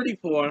 verse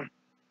 34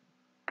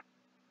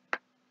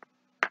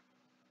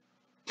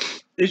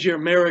 is your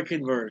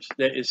American verse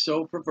that is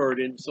so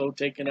perverted, so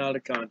taken out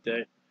of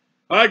context.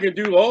 I can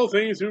do all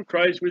things through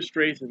Christ which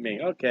strengthens me.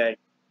 Okay.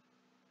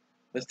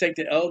 Let's take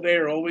the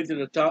elevator all the way to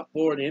the top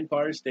floor of the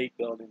Empire State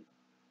Building.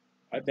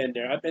 I've been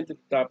there. I've been to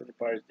the top of the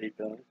Empire State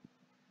Building.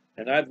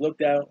 And I've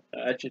looked out.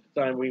 Actually,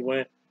 the time we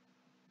went,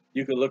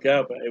 you could look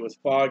out, but it was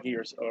foggy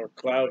or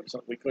cloudy or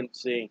something we couldn't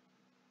see.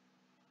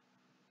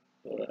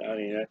 I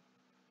mean,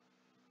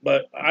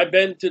 but I've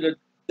been to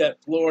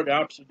that floor, the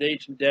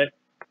observation deck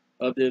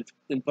of the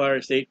Empire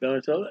State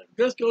Building. So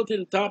let's go to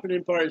the top of the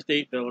Empire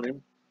State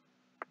Building.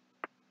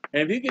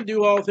 And if you can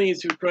do all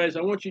things through Christ,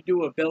 I want you to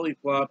do a belly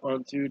flop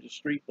onto the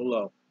street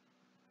below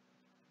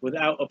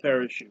without a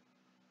parachute.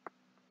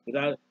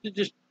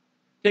 Just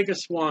take a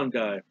swan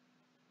dive.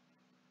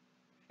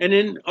 And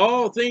in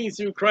all things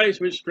through Christ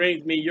which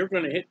strengthens me, you're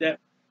going to hit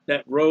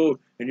that road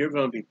and you're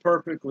going to be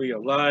perfectly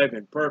alive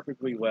and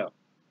perfectly well.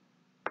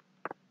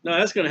 Now,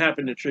 that's going to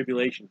happen in the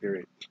tribulation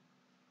period.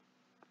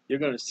 You're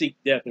going to seek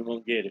death and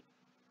won't get it.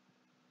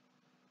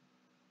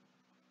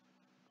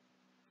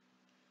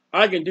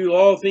 I can do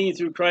all things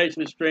through Christ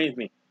which strengthens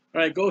me.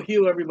 All right, go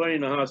heal everybody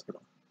in the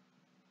hospital.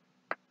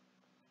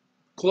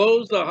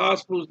 Close the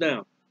hospitals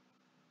down.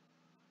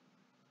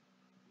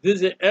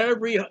 Visit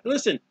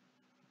listen,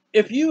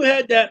 if you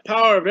had that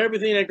power of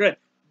everything that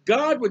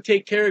God would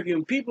take care of you,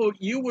 and people,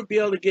 you would be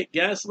able to get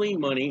gasoline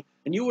money,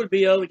 and you would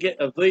be able to get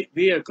a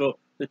vehicle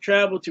to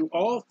travel to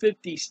all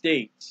 50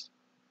 states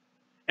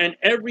and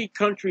every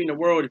country in the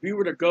world. If you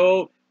were to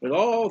go with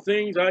all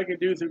things I can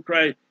do through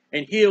Christ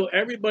and heal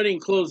everybody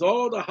and close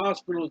all the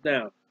hospitals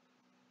down.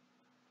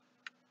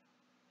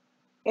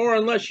 Or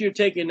unless you're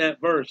taking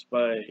that verse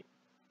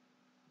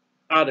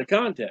out of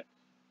context.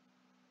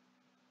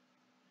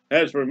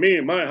 As for me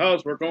and my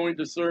house, we're going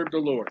to serve the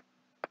Lord.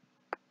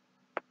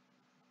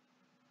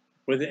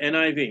 With the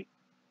NIV.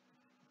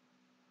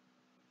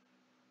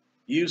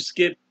 You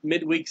skip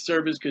midweek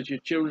service because your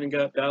children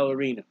got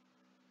ballerina.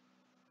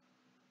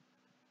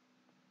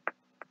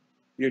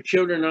 Your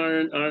children are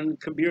on the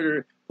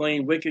computer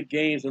playing wicked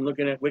games and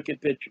looking at wicked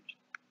pictures.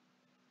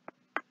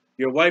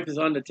 Your wife is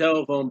on the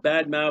telephone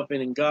bad-mouthing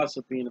and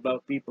gossiping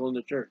about people in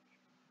the church.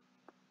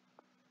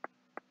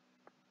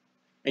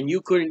 And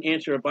you couldn't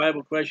answer a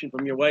Bible question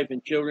from your wife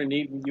and children,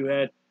 even if you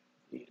had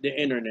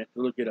the internet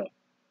to look it up.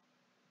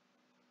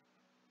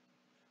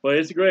 But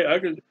it's great. I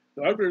can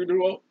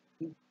do all.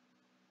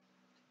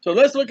 So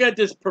let's look at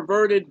this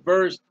perverted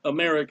verse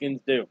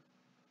Americans do.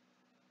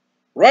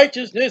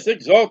 Righteousness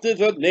exalteth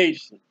a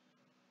nation,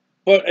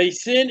 but a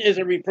sin is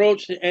a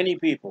reproach to any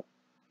people.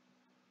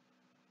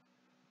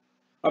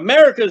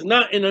 America is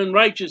not in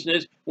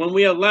unrighteousness when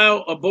we allow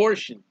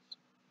abortions.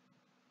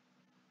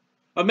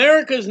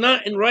 America is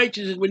not in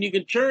righteousness when you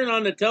can turn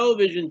on the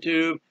television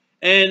tube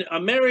and a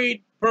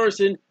married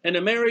person and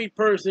a married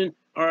person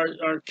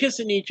are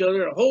kissing each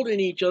other,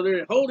 holding each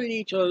other, hugging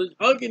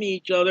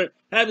each other,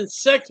 having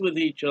sex with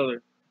each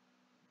other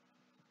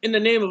in the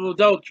name of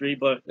adultery,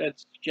 but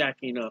that's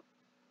jacking up.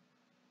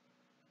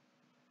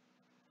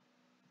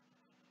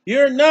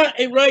 You're not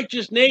a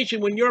righteous nation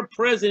when your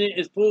president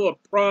is full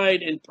of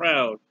pride and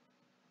proud.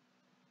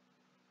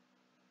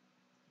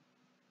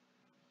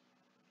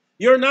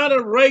 You're not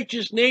a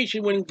righteous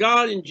nation when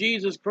God and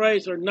Jesus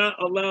Christ are not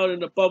allowed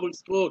in the public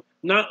school,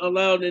 not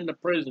allowed in the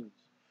prisons.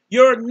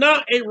 You're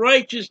not a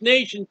righteous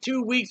nation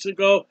 2 weeks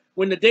ago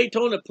when the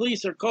Daytona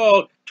police are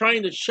called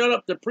trying to shut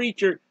up the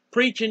preacher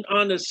preaching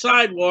on the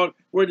sidewalk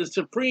where the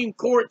Supreme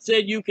Court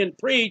said you can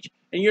preach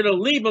and you're to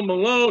leave him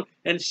alone,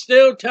 and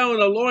still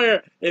telling a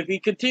lawyer if he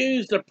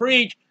continues to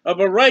preach of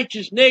a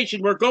righteous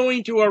nation, we're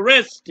going to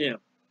arrest him.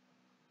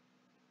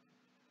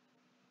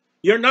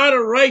 You're not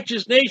a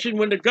righteous nation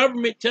when the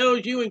government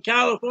tells you in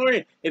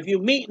California, if you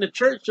meet in the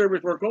church service,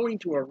 we're going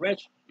to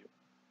arrest you.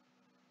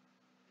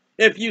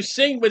 If you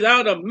sing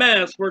without a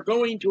mask, we're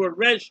going to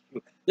arrest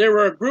you. There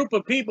were a group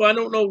of people, I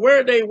don't know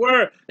where they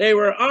were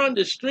on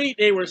the street,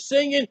 they were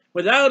singing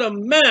without a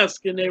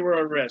mask, and they were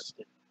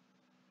arrested.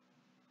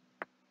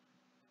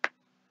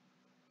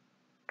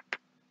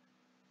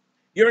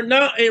 You're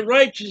not a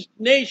righteous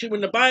nation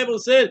when the Bible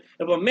says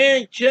if a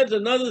man sheds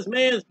another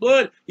man's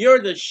blood, you're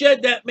to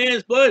shed that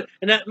man's blood,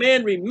 and that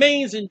man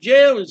remains in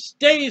jail and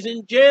stays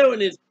in jail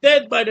and is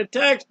fed by the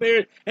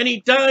taxpayers, and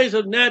he dies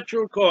of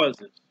natural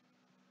causes.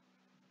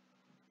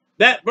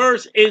 That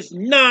verse is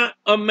not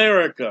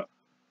America.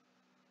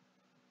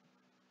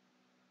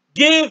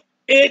 Give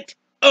it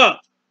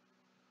up.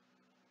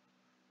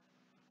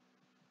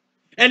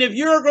 And if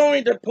you're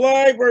going to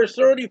apply verse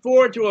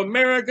 34 to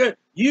America,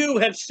 you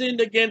have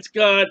sinned against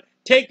God,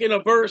 taking a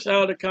verse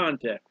out of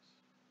context.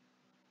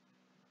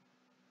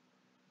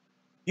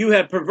 You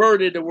have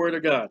perverted the word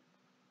of God.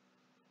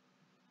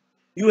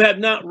 You have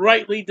not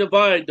rightly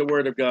divided the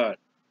word of God.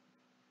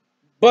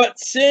 But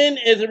sin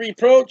is a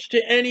reproach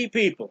to any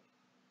people.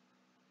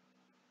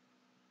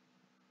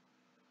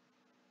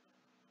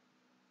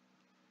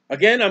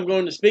 Again, I'm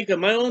going to speak of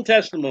my own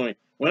testimony.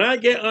 When I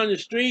get on the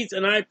streets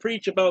and I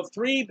preach about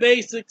 3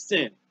 basic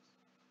sins.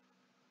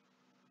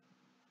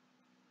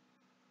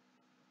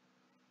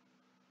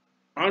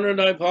 Honor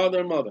thy father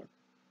and mother.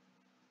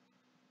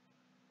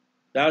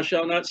 Thou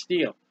shalt not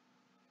steal.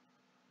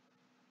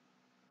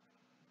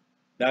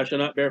 Thou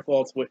shalt not bear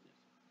false witness.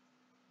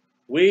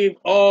 We've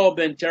all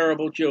been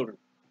terrible children.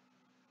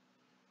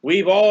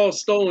 We've all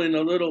stolen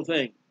a little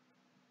thing.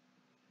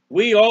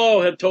 We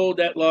all have told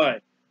that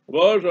lie.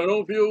 Boss, I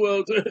don't feel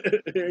well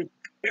today.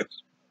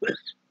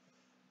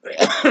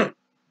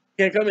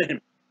 Can't come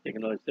in. Take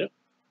another step.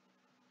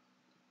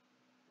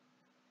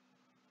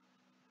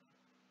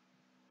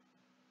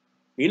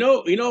 You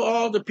know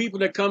all the people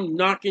that come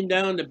knocking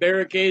down the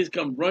barricades,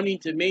 come running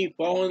to me,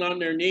 falling on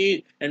their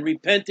knees and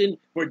repenting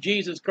for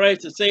Jesus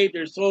Christ to save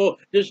their soul,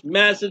 just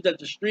massive that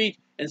the streets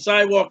and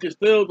sidewalk is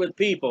filled with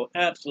people.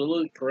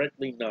 Absolutely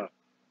correctly not.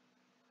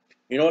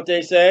 You know what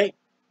they say?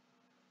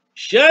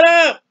 Shut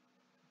up!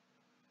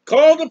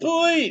 Call the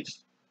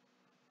police!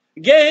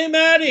 Get him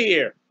out of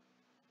here!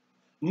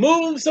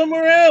 Move him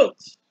somewhere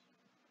else!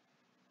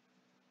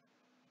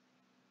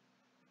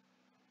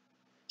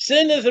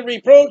 Sin is a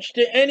reproach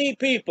to any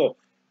people.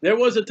 There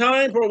was a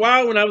time for a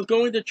while when I was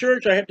going to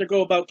church, I had to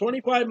go about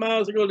 25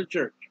 miles to go to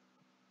church.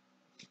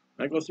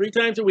 I go 3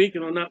 times a week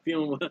and I'm not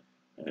feeling well.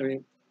 I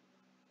mean,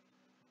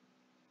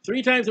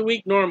 3 times a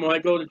week normal, I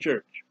go to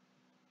church.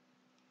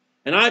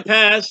 And I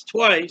passed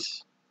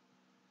twice,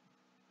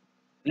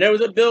 and there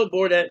was a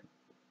billboard that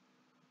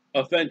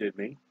offended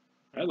me.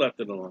 I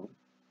left it alone.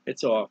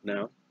 It's off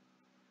now.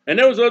 And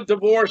there was a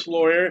divorce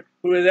lawyer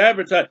who had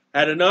advertised,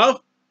 had enough?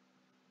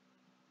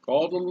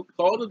 Call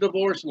the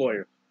divorce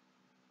lawyer.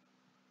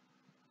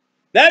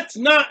 That's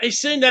not a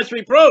sin, that's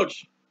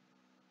reproach.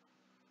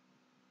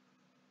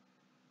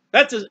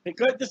 That's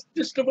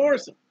just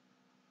divorce him.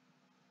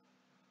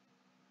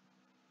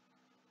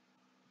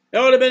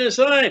 That would have been a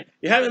sign.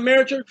 You having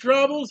marital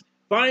troubles?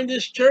 Find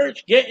this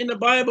church, get in the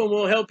Bible, and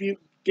we'll help you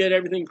get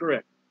everything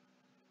correct.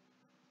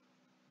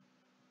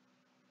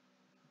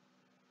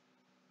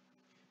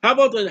 How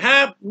about the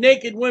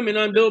half-naked women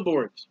on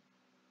billboards?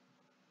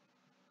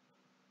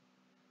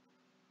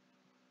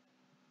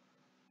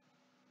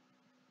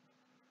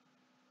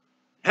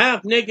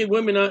 Half-naked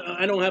women,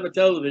 I don't have a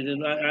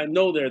television. I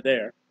know they're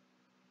there.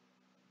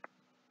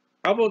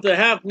 How about the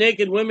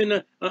half-naked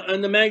women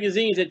on the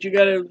magazines that you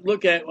got to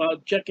look at while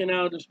checking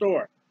out the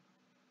store?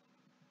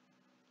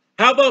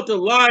 How about the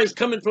lies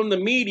coming from the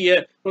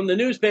media, from the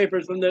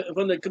newspapers, from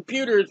the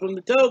computers, from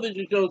the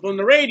television shows, from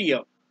the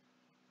radio?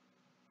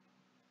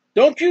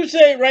 Don't you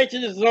say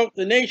righteousness is of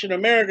the nation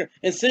America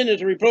and sin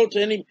is a reproach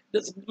to any.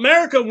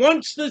 America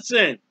wants to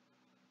sin.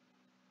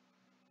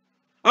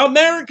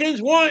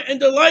 Americans want and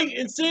delight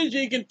in sin, so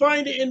you can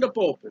find it in the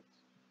pulpit.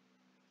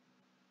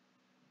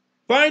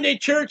 Find a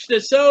church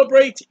that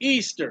celebrates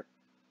Easter.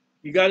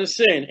 You got to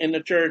sin in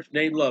the church,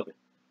 they love it.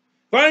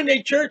 Find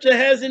a church that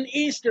has an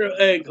Easter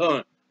egg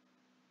hunt.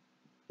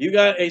 You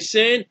got a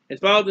sin,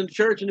 it's followed in the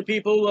church, and the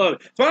people love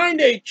it.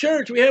 Find a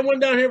church. We had one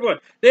down here before.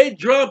 They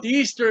dropped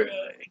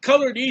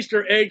colored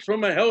Easter eggs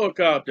from a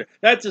helicopter.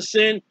 That's a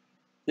sin.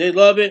 They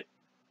love it.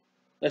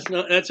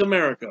 That's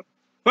America.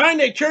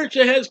 Find a church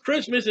that has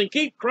Christmas and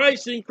keep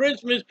Christ in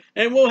Christmas,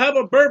 and we'll have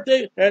a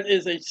birthday. That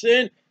is a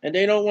sin, and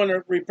they don't want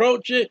to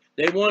reproach it.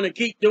 They want to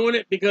keep doing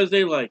it because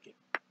they like it.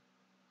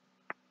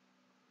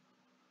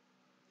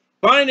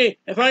 Find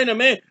a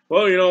man.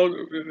 Well,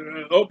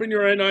 open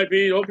your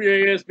NIV, open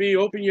your ASB,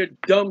 open your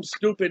dumb,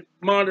 stupid,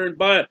 modern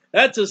Bible.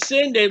 That's a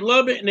sin. They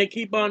love it, and they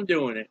keep on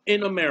doing it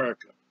in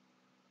America.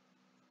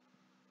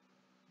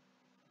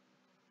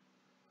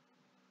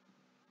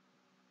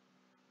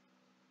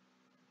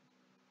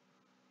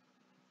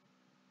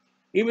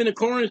 Even the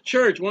Corinth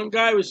church, one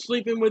guy was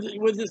sleeping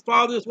with his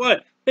father's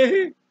wife.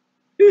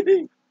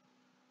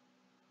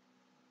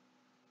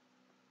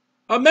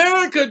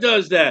 America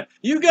does that.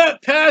 You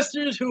got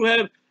pastors who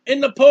have, in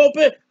the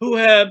pulpit, who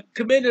have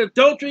committed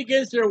adultery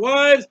against their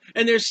wives,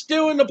 and they're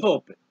still in the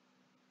pulpit.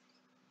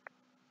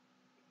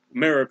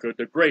 America,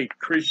 the great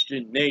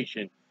Christian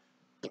nation.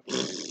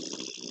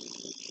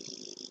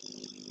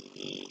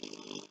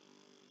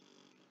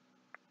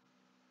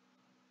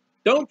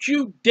 Don't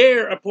you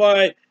dare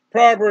apply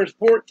Proverbs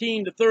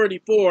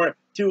 14-34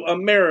 to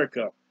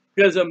America,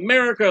 because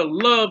America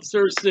loves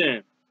her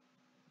sin.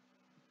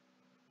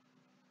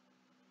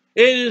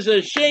 It is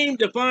a shame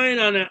to find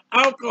on an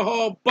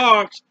alcohol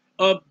box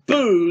of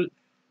booze,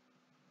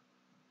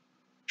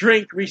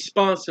 drink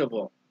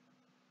responsible.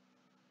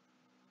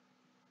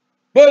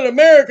 But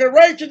America,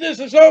 righteousness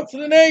is hope for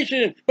the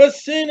nation, but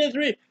sin is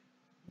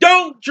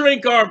Don't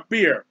drink our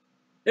beer.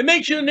 It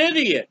makes you an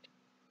idiot.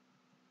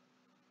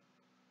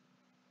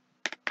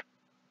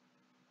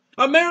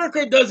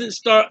 America doesn't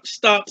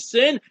stop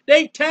sin.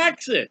 They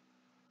tax it.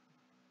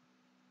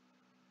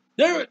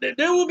 There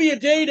will be a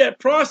day that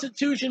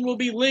prostitution will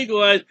be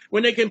legalized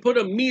when they can put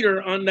a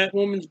meter on that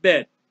woman's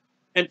bed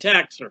and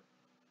tax her.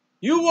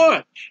 You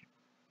watch.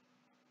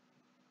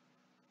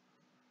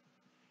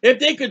 If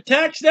they could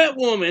tax that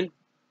woman,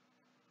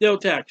 they'll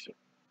tax her.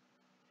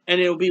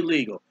 And it'll be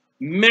legal.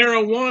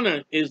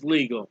 Marijuana is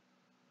legal.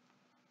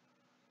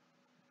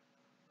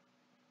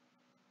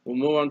 We'll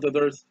move on to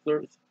verse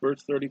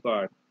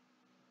 35.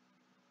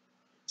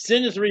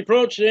 Sin is a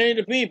reproach to any of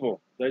the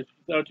people. That's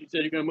what you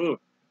said you're going to move.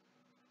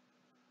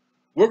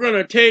 We're going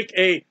to take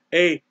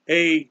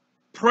a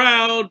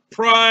proud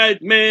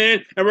pride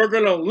man, and we're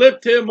going to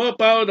lift him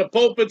up out of the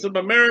pulpits of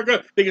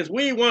America, because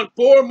we want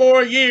 4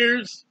 more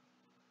years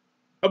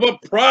of a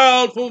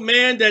proudful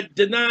man that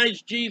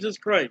denies Jesus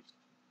Christ.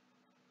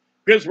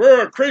 Because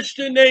we're a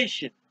Christian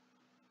nation.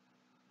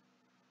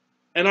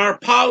 And our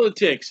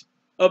politics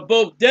of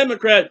both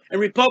Democrats and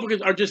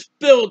Republicans are just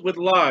filled with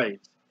lies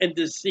and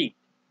deceit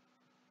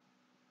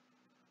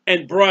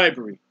and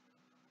bribery.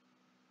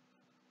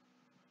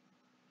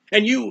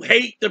 And you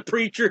hate the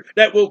preacher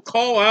that will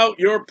call out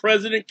your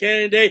president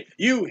candidate.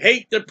 You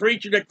hate the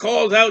preacher that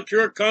calls out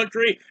your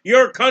country.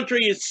 Your country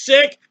is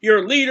sick.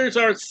 Your leaders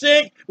are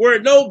sick. We're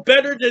no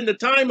better than the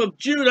time of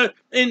Judah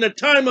in the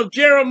time of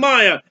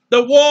Jeremiah.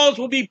 The walls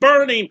will be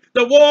burning.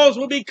 The walls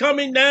will be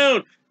coming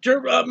down.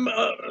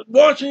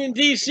 Washington,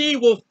 D.C.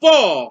 will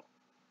fall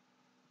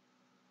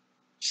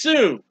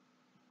soon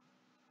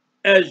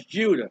as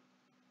Judah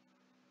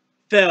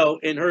fell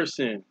in her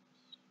sin.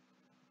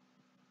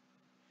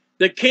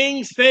 The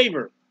king's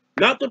favor,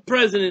 not the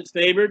president's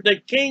favor, the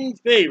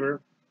king's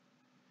favor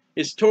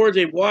is towards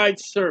a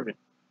wise servant.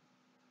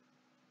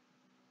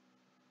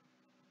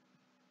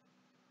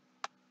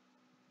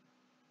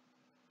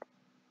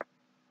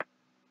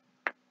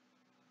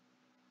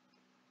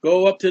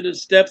 Go up to the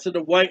steps of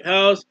the White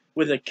House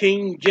with a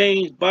King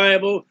James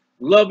Bible,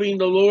 loving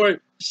the Lord,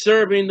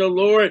 serving the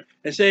Lord,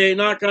 and say, hey,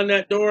 knock on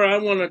that door. I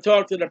want to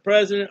talk to the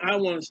president. I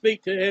want to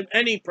speak to him,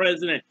 any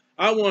president.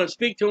 I want to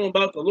speak to him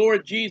about the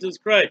Lord Jesus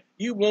Christ.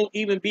 You won't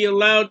even be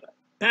allowed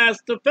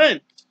past the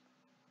fence.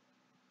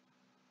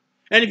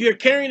 And if you're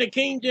carrying a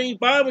King James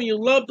Bible and you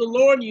love the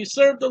Lord and you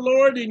serve the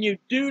Lord and you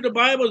do the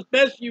Bible as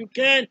best you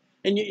can,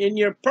 and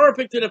you're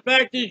perfect, to the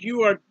fact is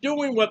you are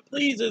doing what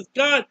pleases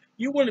God,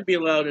 you wouldn't be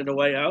allowed in the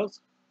White House.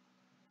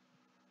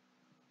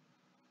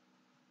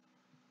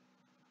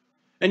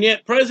 And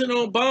yet President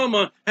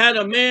Obama had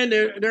a man,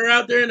 they're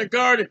out there in the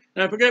garden,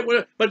 and I forget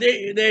what, but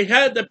they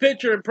had the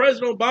picture of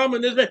President Obama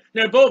and this man, and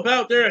they're both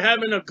out there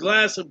having a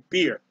glass of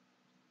beer.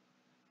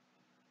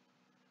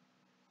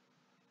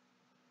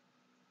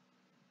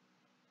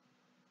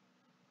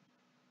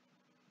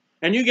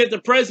 And you get the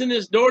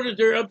president's daughters,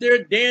 they're up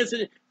there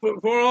dancing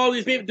for all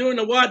these people doing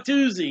the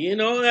Watusi and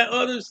all that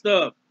other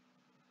stuff.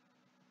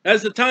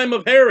 That's the time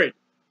of Herod.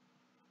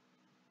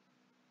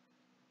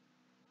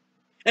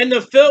 And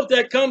the filth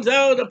that comes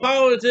out of the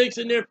politics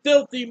and their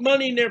filthy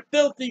money and their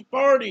filthy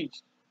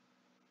parties.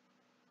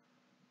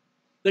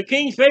 The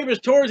king's favor is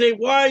towards a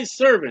wise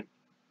servant.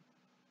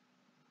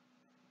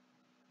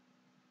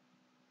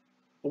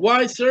 A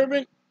wise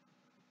servant?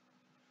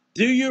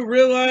 Do you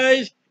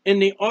realize in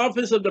the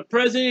office of the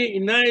President of the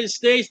United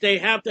States, they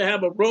have to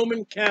have a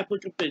Roman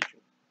Catholic official?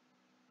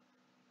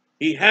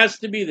 He has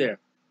to be there.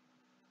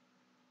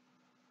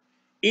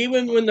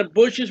 Even when the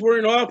Bushes were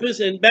in office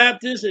and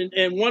Baptists,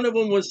 and one of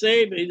them was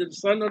saved, either the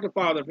son or the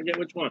father, I forget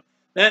which one.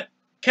 That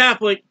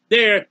Catholic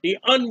there, the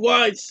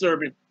unwise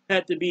servant,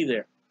 had to be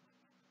there.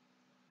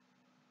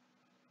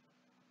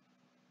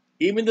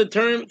 Even the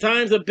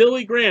times of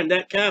Billy Graham,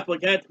 that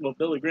Catholic had to, well,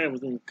 Billy Graham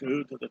was in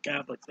cahoots with the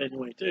Catholics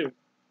anyway, too.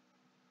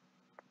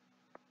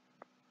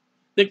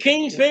 The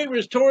king's favor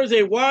is towards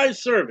a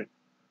wise servant.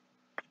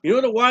 You know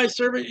what a wise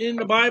servant in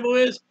the Bible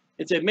is?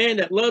 It's a man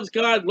that loves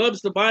God,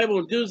 loves the Bible,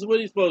 and does what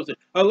he's supposed to.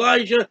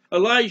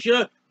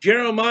 Elijah,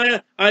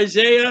 Jeremiah,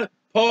 Isaiah,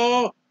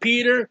 Paul,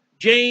 Peter,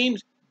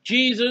 James,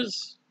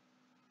 Jesus,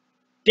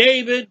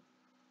 David,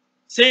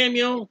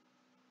 Samuel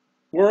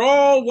were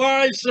all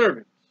wise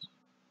servants.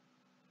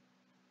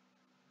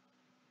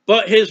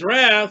 But his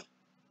wrath,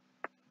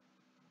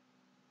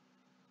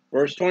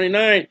 verse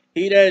 29,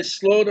 he that is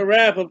slow to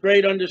wrath of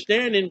great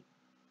understanding.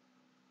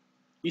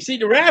 You see,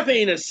 the wrath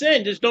ain't a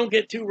sin. Just don't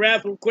get too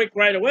wrathful quick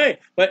right away.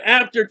 But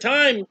after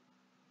time,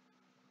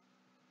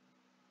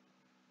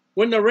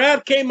 when the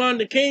wrath came on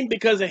the king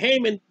because of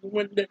Haman,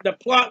 when the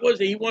plot was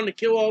that he wanted to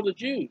kill all the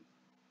Jews.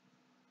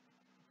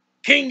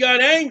 King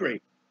got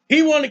angry.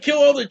 He wanted to kill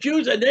all the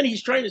Jews, and then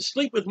he's trying to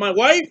sleep with my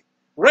wife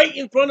right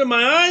in front of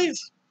my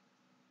eyes.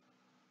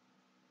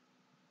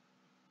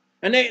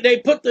 And they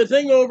put the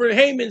thing over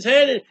Haman's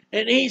head,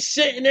 and he's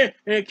sitting there.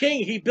 And the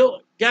king, he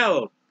built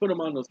gallows. Put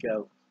him on those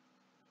gallows.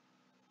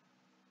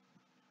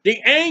 The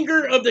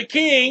anger of the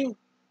king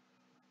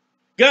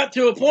got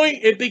to a point,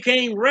 it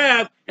became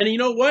wrath. And you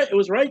know what? It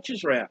was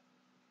righteous wrath.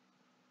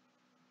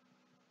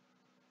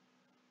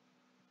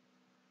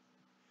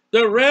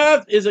 The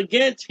wrath is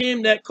against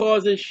him that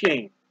causes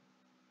shame.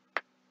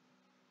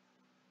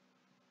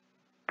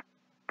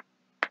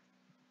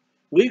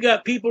 We've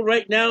got people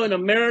right now in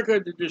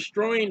America, they're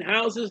destroying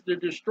houses, they're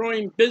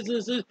destroying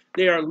businesses,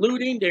 they are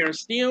looting, they are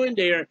stealing,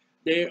 they are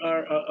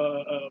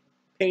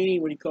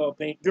painting, what do you call it,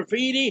 paint?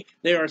 Graffiti,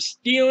 they are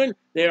stealing,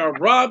 they are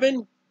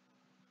robbing.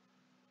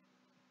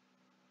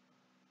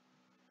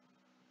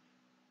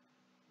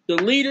 The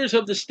leaders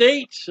of the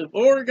states of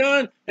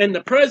Oregon and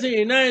the President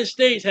of the United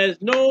States has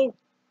no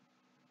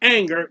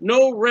anger,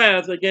 no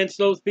wrath against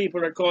those people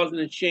that are causing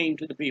a shame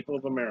to the people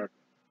of America.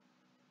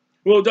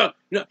 Well,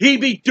 he'd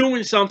be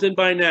doing something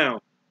by now.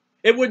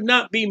 It would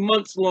not be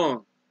months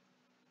long.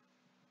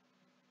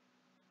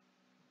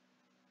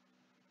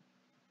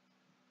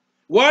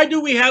 Why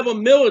do we have a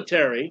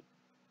military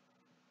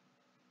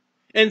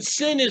and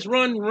sin is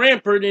run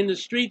rampant in the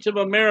streets of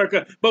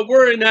America, but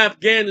we're in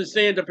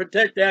Afghanistan to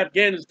protect the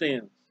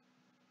Afghanistans?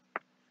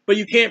 But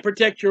you can't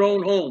protect your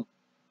own home.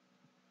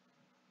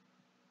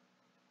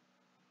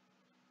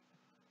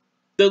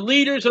 The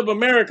leaders of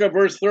America,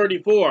 verse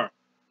 34.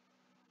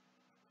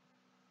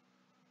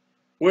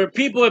 Where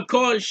people have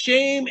caused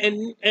shame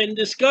and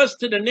disgust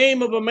to the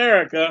name of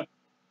America,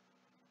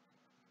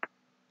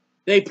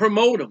 they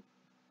promote them.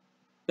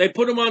 They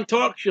put them on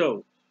talk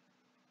shows.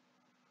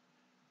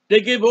 They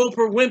give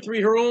Oprah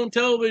Winfrey her own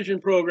television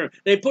program.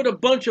 They put a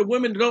bunch of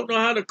women who don't know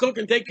how to cook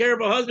and take care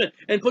of a husband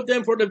and put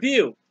them for The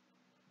View.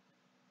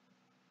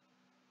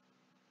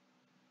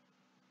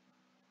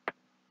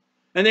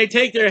 And they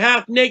take their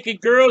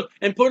half-naked girls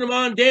and put them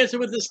on Dancing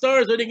with the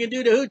Stars so they can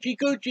do the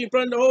hoochie-coochie in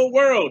front of the whole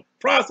world.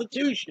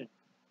 Prostitution.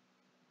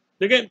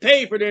 They're getting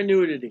paid for their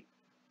nudity.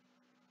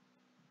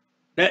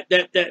 That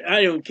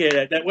I don't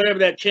care. That whatever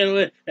that channel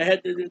is, that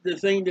had the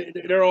thing,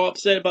 they're all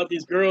upset about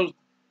these girls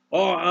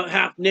all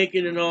half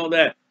naked and all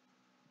that.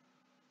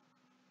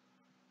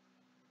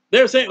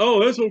 They're saying,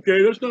 oh, that's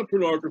okay. That's not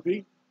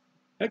pornography.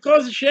 That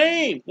causes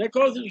shame. That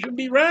causes should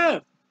be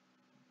wrath.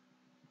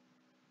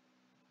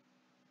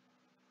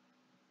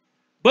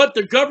 But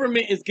the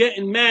government is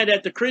getting mad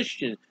at the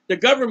Christians. The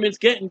government's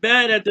getting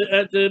mad at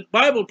the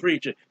Bible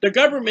preacher. The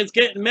government's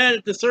getting mad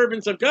at the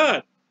servants of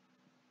God.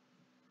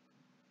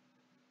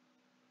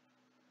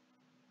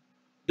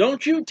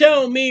 Don't you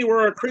tell me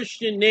we're a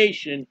Christian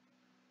nation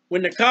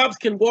when the cops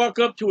can walk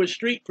up to a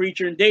street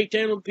preacher in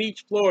Daytona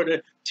Beach,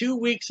 Florida, 2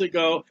 weeks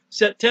ago,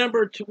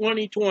 September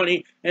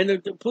 2020, and the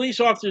police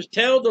officers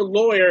tell the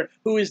lawyer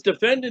who is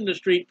defending the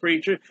street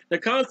preacher, the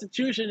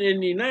Constitution in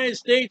the United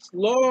States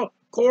law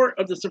court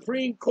of the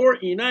Supreme Court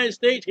in the United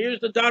States, here's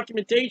the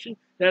documentation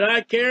that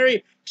I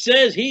carry,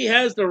 says he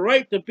has the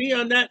right to be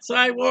on that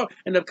sidewalk,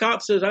 and the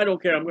cop says, I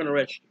don't care, I'm going to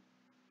arrest you.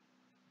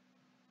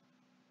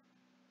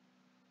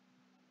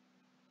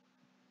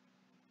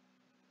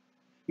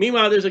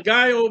 Meanwhile, there's a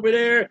guy over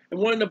there in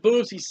one of the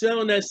booths, he's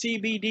selling that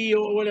CBD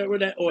or whatever,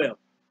 that oil,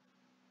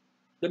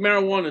 the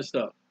marijuana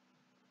stuff.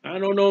 I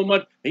don't know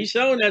much. He's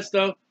selling that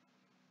stuff.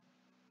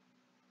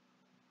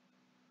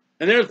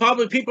 And there's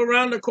probably people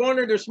around the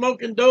corner, they're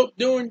smoking dope,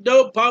 doing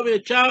dope, probably a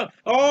child,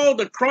 all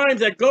the crimes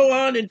that go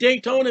on in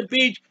Daytona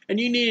Beach, and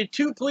you needed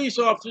 2 police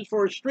officers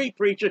for a street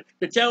preacher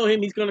to tell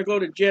him he's going to go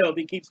to jail if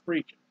he keeps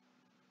preaching.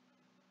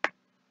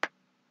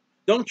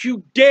 Don't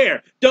you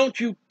dare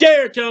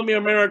tell me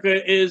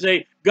America is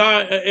a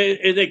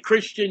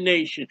Christian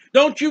nation.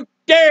 Don't you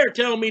dare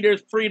tell me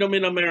there's freedom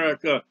in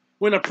America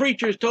when a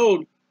preacher's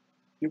told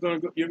you're going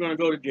to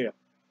go to jail.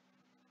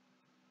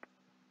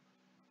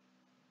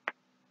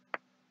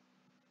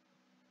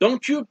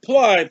 Don't you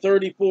apply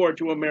 34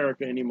 to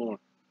America anymore.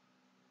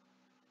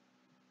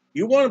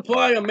 You want to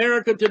apply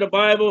America to the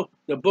Bible,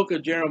 the book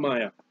of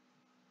Jeremiah.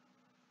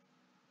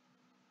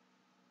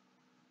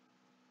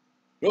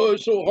 Oh,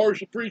 it's so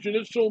harsh preaching.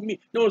 It's so mean.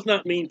 No, it's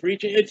not mean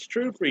preaching. It's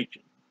true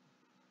preaching.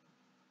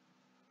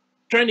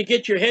 Trying to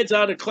get your heads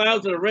out of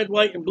clouds of red,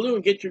 white, and blue,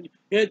 and get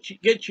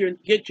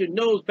your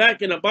nose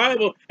back in the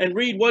Bible and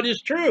read what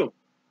is true.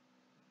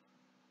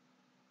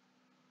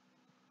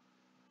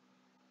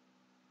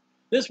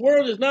 This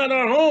world is not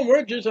our home.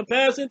 We're just a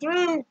passing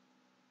through.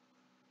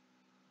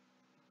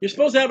 You're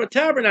supposed to have a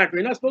tabernacle.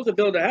 You're not supposed to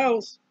build a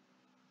house.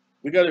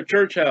 We got a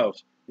church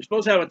house. You're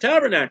supposed to have a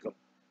tabernacle.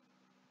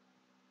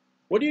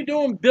 What are you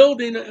doing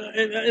building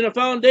in a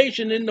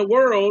foundation in the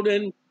world,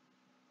 and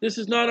this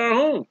is not our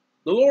home?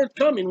 The Lord's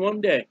coming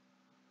one day.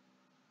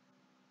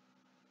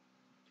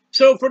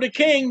 So for the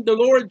King, the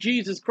Lord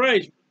Jesus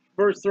Christ,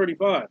 verse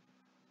 35.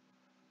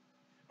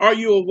 Are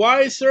you a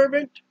wise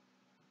servant?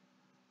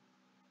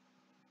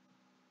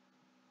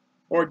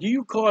 Or do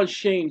you cause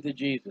shame to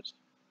Jesus?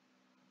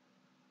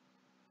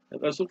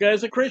 Let's look at it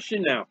as a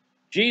Christian now.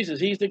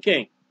 Jesus, he's the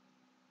King.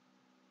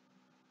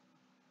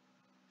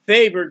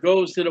 Favor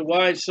goes to the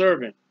wise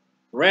servant.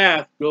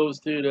 Wrath goes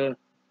to the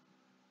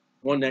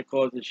one that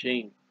causes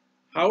shame.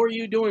 How are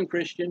you doing,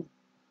 Christian?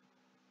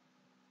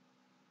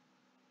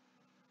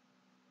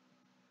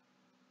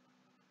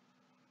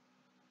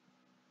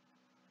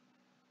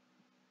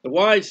 The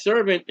wise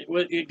servant,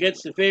 it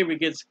gets the favor,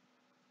 gets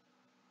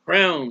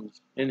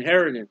crowns,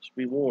 inheritance,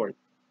 reward.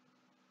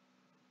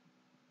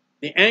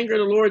 The anger of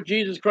the Lord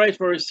Jesus Christ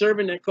for his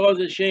servant that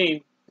causes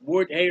shame,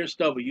 wood, hay, or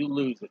stubble, you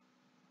lose it.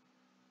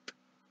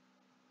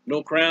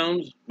 No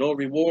crowns, no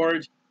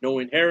rewards, no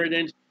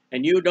inheritance,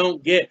 and you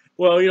don't get,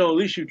 well, at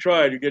least you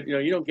tried.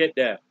 You don't get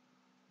that.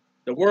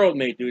 The world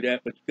may do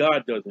that, but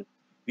God doesn't. If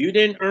you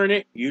didn't earn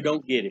it, you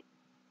don't get it.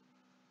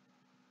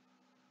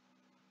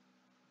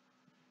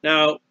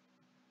 Now,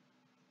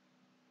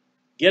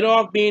 get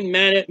off being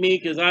mad at me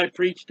because I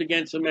preached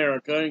against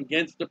America,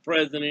 against the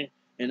president,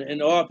 and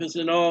in office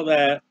and all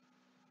that.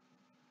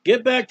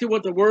 Get back to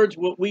what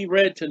we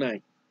read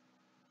tonight.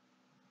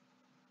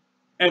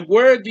 And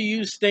where do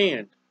you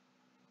stand?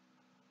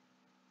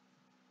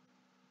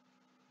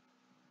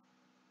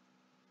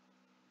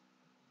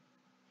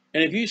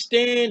 And if you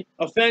stand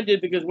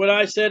offended because what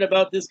I said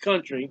about this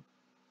country,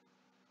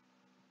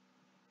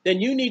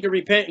 then you need to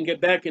repent and get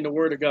back in the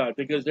Word of God,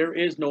 because there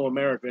is no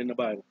America in the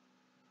Bible.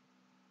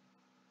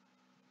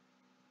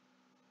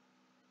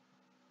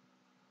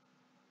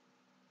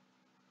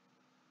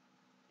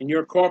 And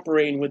you're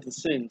cooperating with the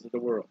sins of the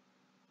world.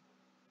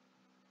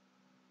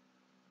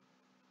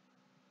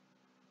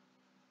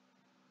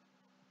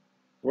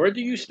 Where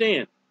do you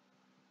stand?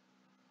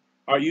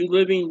 Are you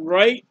living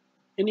right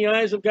in the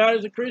eyes of God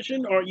as a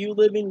Christian, or are you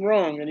living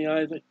wrong in the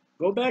eyes of...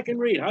 Go back and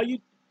read. How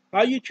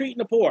you treating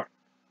the poor?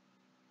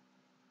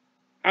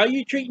 How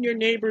you treating your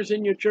neighbors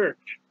in your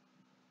church?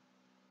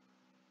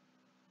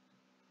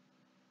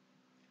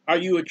 Are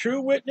you a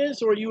true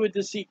witness, or are you a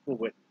deceitful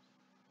witness?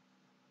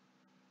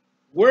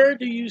 Where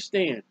do you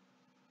stand?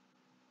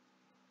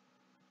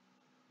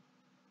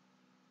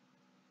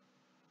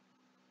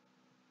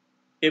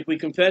 If we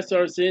confess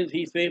our sins,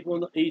 he's faithful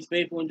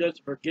and just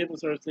to forgive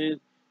us our sins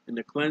and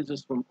to cleanse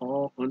us from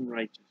all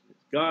unrighteousness.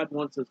 God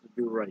wants us to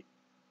do right.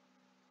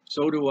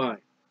 So do I.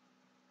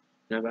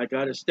 Now, if I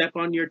got to step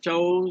on your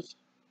toes,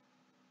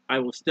 I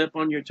will step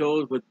on your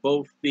toes with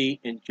both feet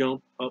and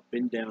jump up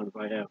and down if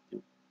I have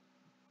to.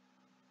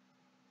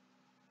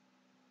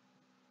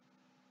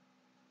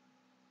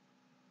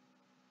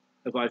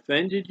 If I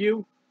offended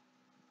you,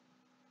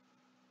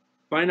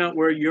 find out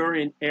where you're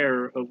in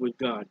error with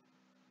God.